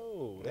kiss?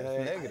 No, that's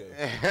negative.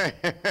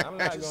 I'm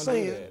not Just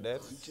going to do saying.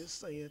 that. I'm just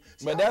saying.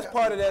 See, But I that's got-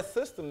 part of that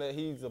system that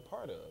he's a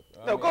part of.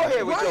 I No, mean, go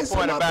ahead with Right, your so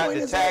point my about point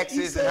the is that he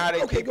taxes said- and how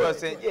they okay, keep go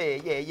us ahead,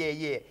 in. go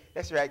Yeah.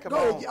 That's right. Come Go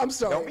on. ahead. I'm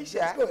sorry. Don't be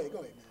shy. Go ahead,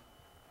 man.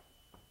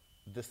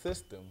 The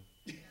system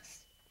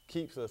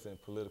keeps us in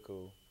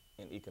political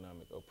and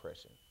economic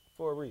oppression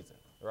for a reason,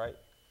 right?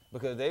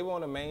 Because they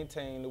want to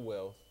maintain the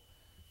wealth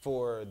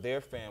for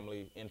their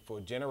family and for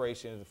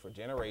generations and for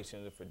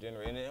generations and for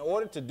generations. And in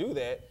order to do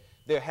that,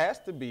 there has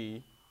to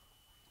be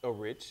a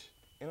rich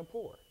and a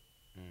poor.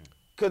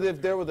 Because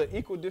if there was an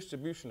equal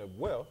distribution of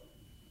wealth,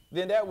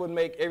 then that would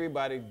make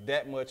everybody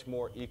that much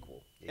more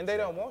equal. And they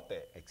don't want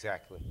that.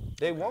 Exactly.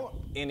 They want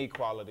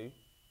inequality.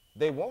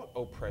 They want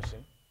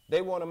oppression.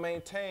 They want to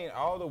maintain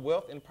all the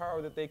wealth and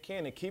power that they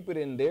can and keep it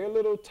in their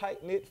little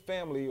tight-knit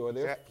family or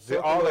their The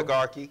circle of-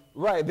 oligarchy.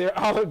 Right, their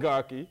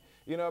oligarchy.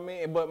 You know what I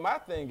mean? But my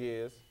thing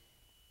is,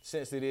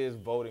 since it is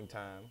voting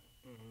time,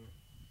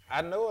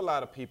 I know a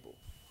lot of people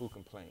who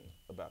complain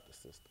about the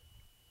system.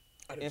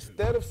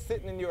 Instead of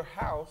sitting in your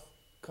house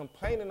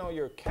complaining on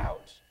your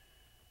couch,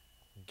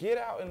 get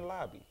out and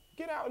lobby.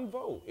 Get out and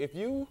vote. If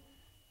you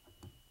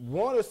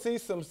want to see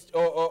some,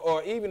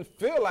 or even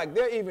feel like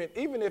they're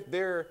even if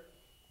they're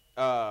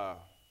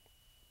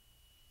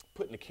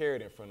putting a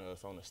carrot in front of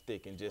us on a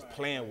stick and just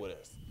playing with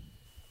us,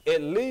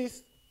 at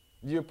least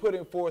you're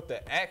putting forth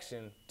the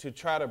action to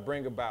try to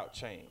bring about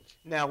change.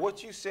 Now,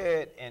 what you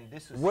said, and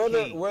this is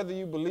key. Whether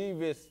you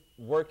believe it's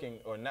working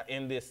or not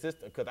in this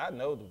system, because I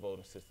know the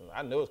voting system,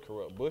 I know it's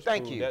corrupt. Bush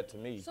Thank proved you. that to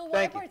me. So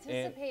why Thank you.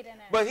 participate in it?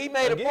 But he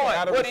made Again, a out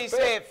point. of What he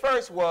respect. said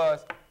first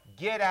was,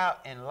 get out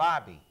and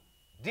lobby.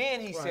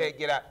 Then he said,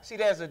 get out. See,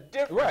 there's a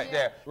difference Right.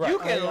 there. Right. You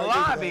can I agree with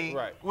lobby that.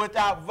 Right.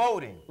 without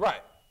voting.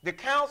 Right, The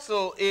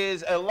council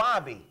is a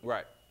lobby.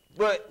 right.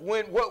 But who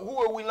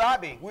are we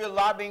lobbying? We're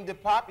lobbying the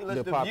populace,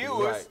 The the populace,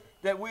 viewers, right.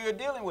 that we are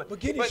dealing with.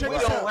 But we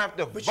don't have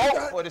to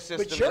vote for the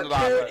system. But your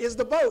carrot is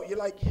the vote. You're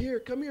like, here,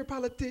 come here,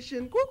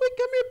 politician. Quick,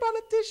 come here,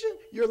 politician.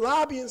 You're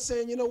lobbying,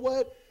 saying, you know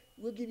what?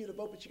 We'll give you the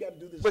vote, but you got to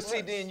do this. But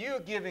see, then you're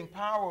giving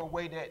power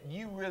away that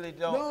you really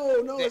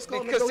don't. No, it's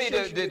called because see,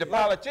 the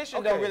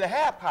politicians don't really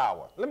have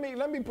power.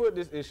 Let me put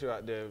this issue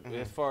out there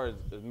as far as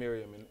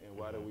Miriam and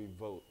why do we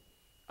vote.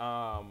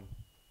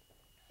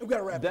 We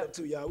gotta wrap it up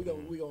too, y'all. We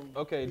gonna.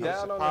 Okay,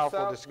 down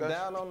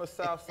on the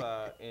south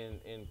side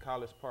in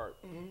College Park,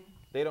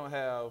 they don't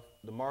have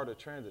the MARTA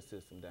transit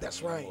system down there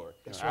anymore.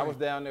 That's I right. was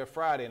down there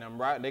Friday, and I'm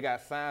right. They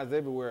got signs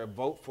everywhere: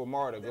 vote for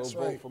MARTA. Go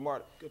vote for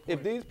MARTA.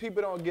 If these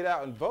people don't get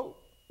out and vote,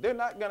 they're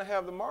not going to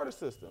have the MARTA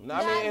system. Now,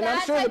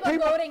 I'm sure the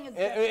people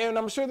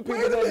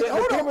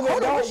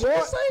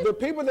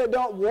that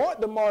don't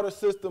want the MARTA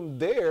system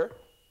there,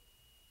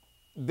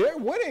 they're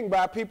winning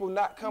by people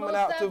not coming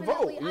out to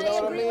vote. You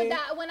know what I mean? I agree with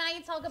that. When I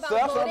talk about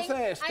that's voting, what I'm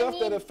saying. Stuff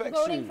that affects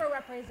voting you. for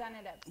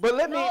representatives.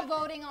 But not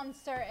voting on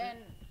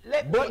certain.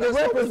 But the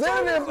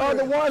representatives are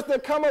the ones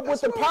that come up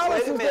with the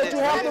policies that you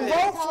have to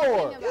vote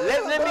for.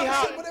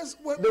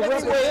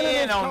 Let me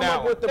weigh in on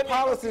that. With the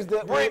policies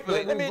that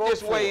briefly, let me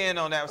just weigh in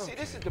on that. See,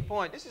 this is the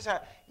point. This is how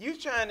you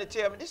trying to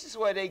tell me. This is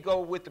where they go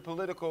with the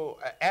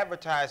political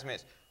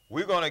advertisements.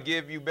 We're going to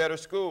give you better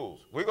schools.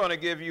 We're going to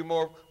give you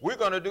more. We're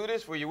going to do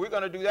this for you. We're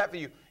going to do that for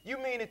you. You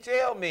mean to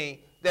tell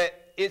me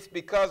that it's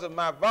because of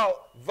my vote?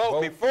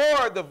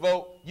 Before the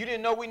vote, you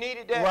didn't know we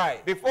needed that?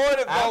 Right. Before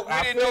the vote,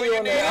 we didn't know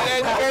you needed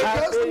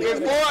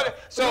education.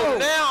 So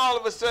now all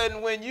of a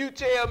sudden, when you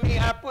tell me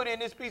I put in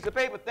this piece of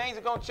paper, things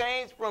are going to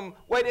change from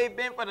where they've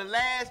been for the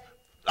last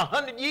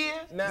 100 years?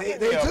 Now, they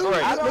do.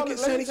 Look at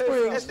Sandy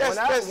Springs.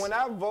 When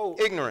I vote,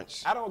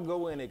 ignorance. I don't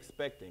go in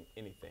expecting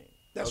anything.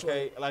 That's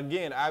right.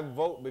 Again, I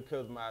vote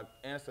because my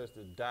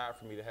ancestors died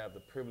for me to have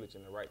the privilege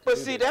and the right to But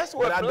do see, this. that's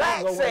what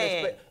blacks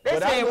saying. They're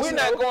saying we're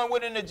not going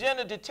with an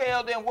agenda to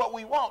tell them what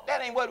we want.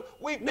 That ain't what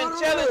we've been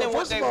telling them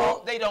what they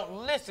want. They don't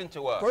listen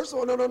to us. First of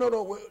all, no.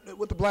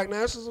 What the black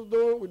nationalists are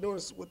doing, we're doing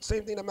the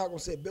same thing that Malcolm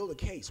said, build a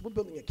case. We're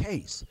building a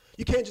case.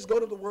 You can't just go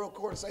to the world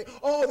court and say,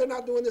 oh, they're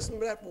not doing this and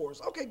that for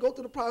us. Okay, go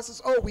through the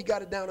process. Oh, we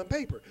got it down on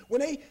paper.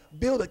 When they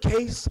build a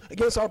case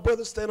against our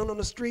brothers standing on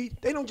the street,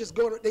 they don't just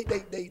go, they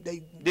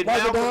Did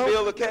Malcolm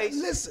build a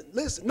case?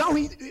 Listen. No,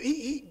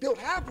 he built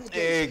half of the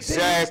case.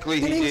 Exactly,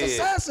 then he was did.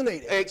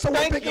 assassinated. So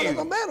we're picking up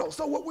a medal.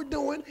 So what we're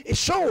doing is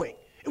showing.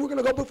 And we're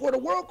going to go before the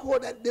world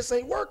court that this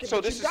ain't working.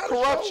 So this is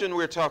corruption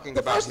we're talking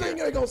about. The first thing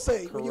they're going to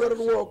say when you go to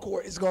the world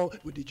court is going,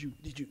 well, did you,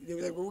 we gave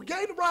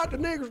the right to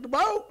niggers to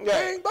vote. Yeah.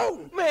 They ain't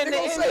voting. Man,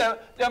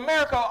 the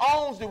America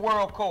owns the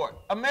world court.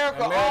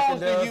 America owns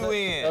the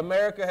UN.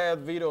 America has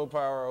veto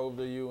power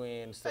over the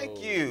UN. So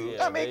thank you.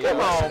 Yeah, I mean,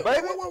 come on,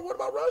 baby. What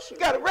about Russia? You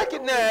got to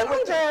recognize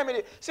what time it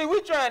is. See,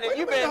 we're trying to,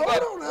 you've been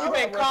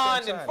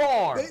conned and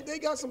formed. They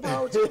got some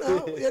power too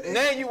now.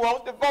 Now you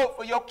want to vote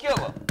for your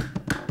killer.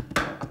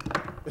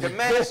 The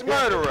mass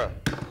murderer.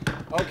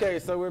 Okay,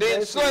 so we're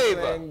basically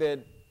saying that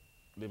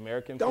the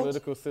American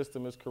political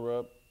system is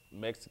corrupt.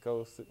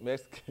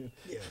 Mexican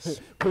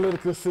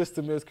political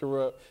system is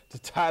corrupt. To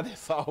tie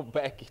this all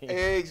back in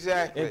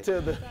into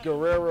the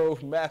Guerrero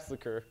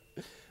massacre.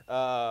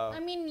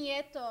 I mean,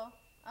 Nieto,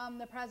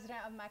 the president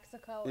of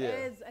Mexico,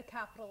 is a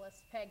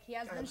capitalist pig. He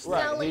has been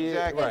selling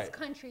his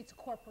country to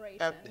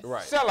corporations.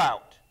 Sell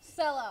out.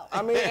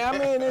 I mean,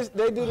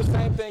 they do the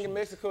same thing in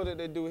Mexico that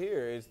they do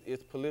here.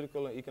 It's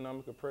political and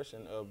economic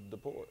oppression of the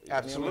poor.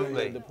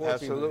 Absolutely. The poor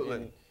people.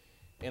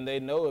 And they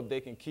know if they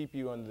can keep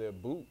you under their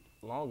boot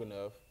long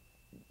enough,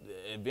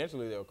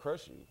 eventually they'll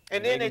crush you.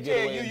 And then they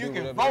tell you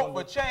can vote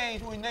for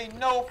change when they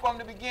know from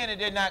the beginning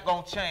they're not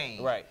going to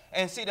change. Right.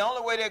 And see, the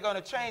only way they're going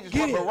to change is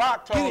what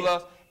Barack told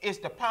us. It's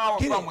the power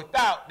from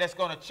without that's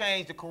going to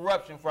change the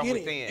corruption from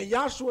within. And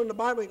Yahshua in the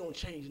Bible ain't going to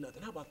change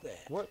nothing. How about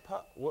that?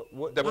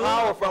 The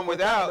power from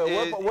without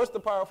is... What's the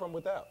power from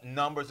without?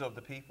 Numbers of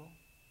the people.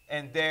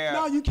 And they're...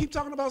 No, you keep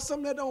talking about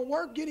something that don't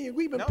work, Gideon.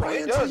 We've been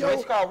praying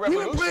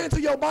to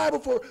your Bible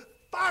for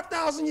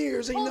 5,000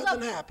 years and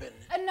nothing happened.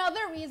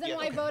 Another reason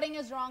why voting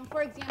is wrong,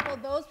 for example,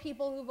 those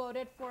people who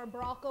voted for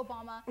Barack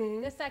Obama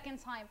the second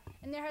time,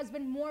 and there has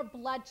been more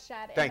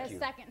bloodshed in his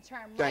second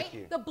term,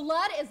 right? The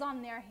blood is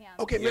on their hands.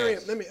 Okay,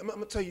 Miriam, I'm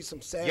going to tell you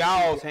some sad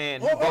Y'all's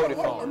hand, who voted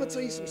for him? I'm going to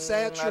tell you some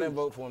sad truth. I didn't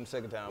vote for him the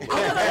second time.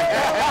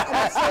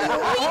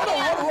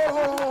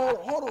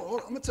 Hold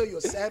on. I'm going to tell you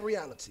a sad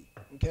reality,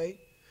 okay?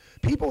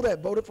 People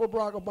that voted for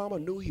Barack Obama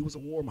knew he was a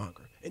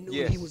warmonger and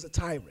knew he was a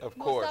tyrant. Of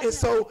course. And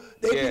so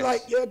they'd be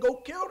like, go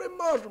kill them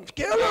Muslims.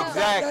 Kill them.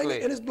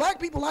 Exactly. And it's black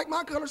people like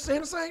my color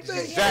saying the same thing.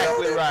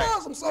 Exactly kill them right.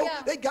 Muslims. So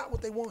they got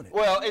what they wanted.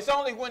 Well, it's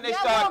only when they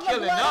start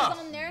killing us.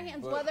 On their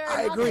hands, whether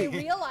or not they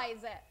realize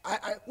it.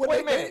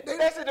 Wait a minute.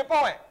 That's the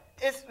point.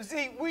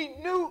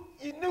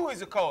 You knew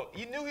he's a cult.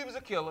 You knew he was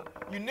a killer.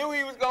 You knew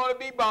he was going to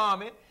be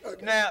bombing.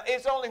 Okay. Now,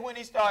 it's only when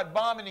he started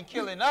bombing and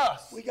killing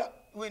us.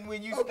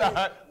 When you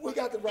start. We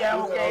got the right.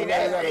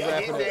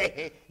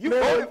 Yeah, you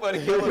voted for the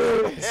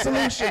killer.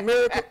 Solution,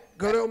 miracle.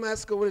 Guerrero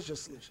massacre. What is your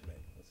solution, man?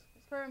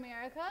 For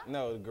America?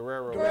 No,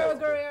 Guerrero.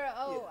 Guerrero.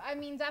 Oh, I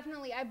mean,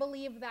 definitely. I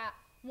believe that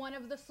One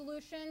of the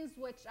solutions,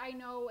 which I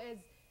know is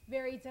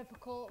very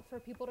difficult for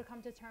people to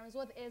come to terms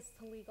with, is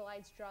to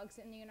legalize drugs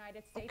in the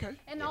United States. Okay.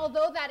 And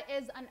although that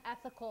is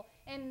unethical,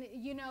 and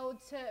you know,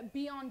 to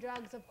be on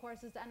drugs, of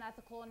course, is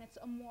unethical and it's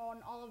immoral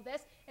and all of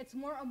this, it's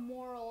more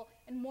immoral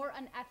and more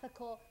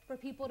unethical for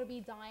people to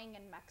be dying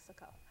in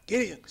Mexico.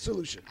 Gideon,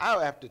 solution. I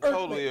would have to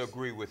totally Earthquakes.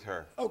 agree with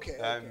her. Okay,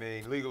 I okay.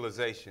 mean,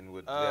 legalization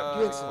would Good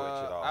definitely switch it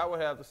I all.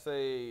 would have to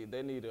say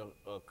they need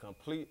a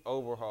complete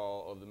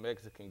overhaul of the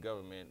Mexican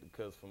government,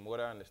 because from what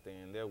I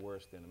understand, they're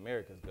worse than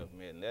America's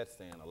government, and that's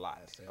saying a lot.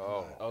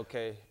 Oh.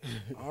 Okay.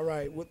 All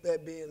right, with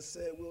that being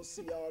said, we'll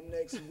see y'all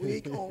next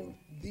week on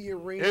The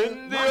Arena.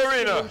 In The My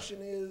Arena. solution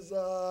is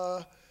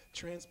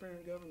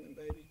transparent government,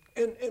 baby.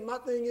 And my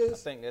thing I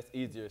is, think that's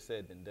easier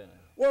said than done.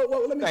 well,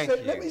 let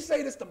Thank me you.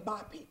 say this to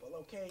my people,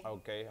 okay?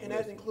 Okay, I'm And that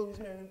listening. includes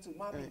Miriam too.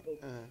 My people,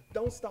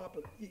 don't stop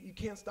it. You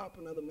can't stop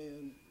another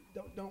man.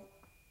 Don't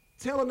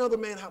tell another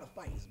man how to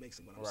fight. Is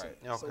basically what I'm Right.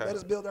 saying. So Okay. let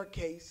us build our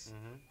case.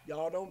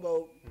 Y'all don't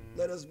vote.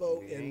 Let us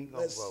vote, We and ain't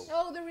gonna let's. vote.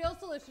 Oh, the real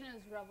solution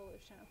is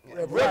revolution.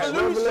 Of course.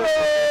 Revolution!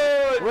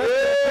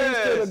 Rest in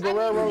peace to the Yes!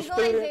 Guerrero students.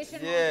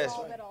 Legalization will Yes.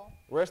 solve it all.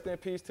 Rest in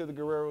peace to the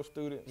Guerrero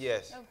students.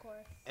 Yes. Of course.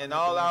 And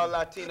all our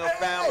Latino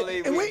family,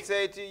 and we we-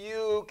 say to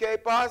you, que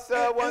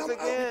pasa, once And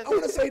again. I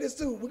want to say this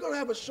too. We're gonna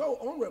have a show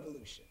on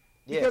revolution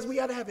because Yes. we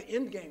got to have an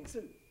end game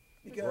too.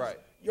 Because Right.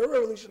 your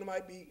revolution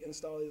might be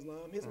install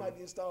Islam. His might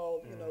be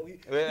installed. You know, he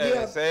Yeah,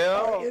 has say,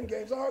 oh. our end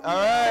games. All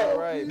right.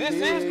 Right. This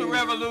is the Peace.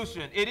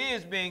 revolution. It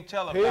is being Peace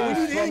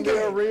televised. from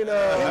the arena.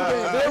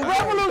 The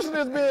revolution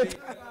is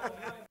being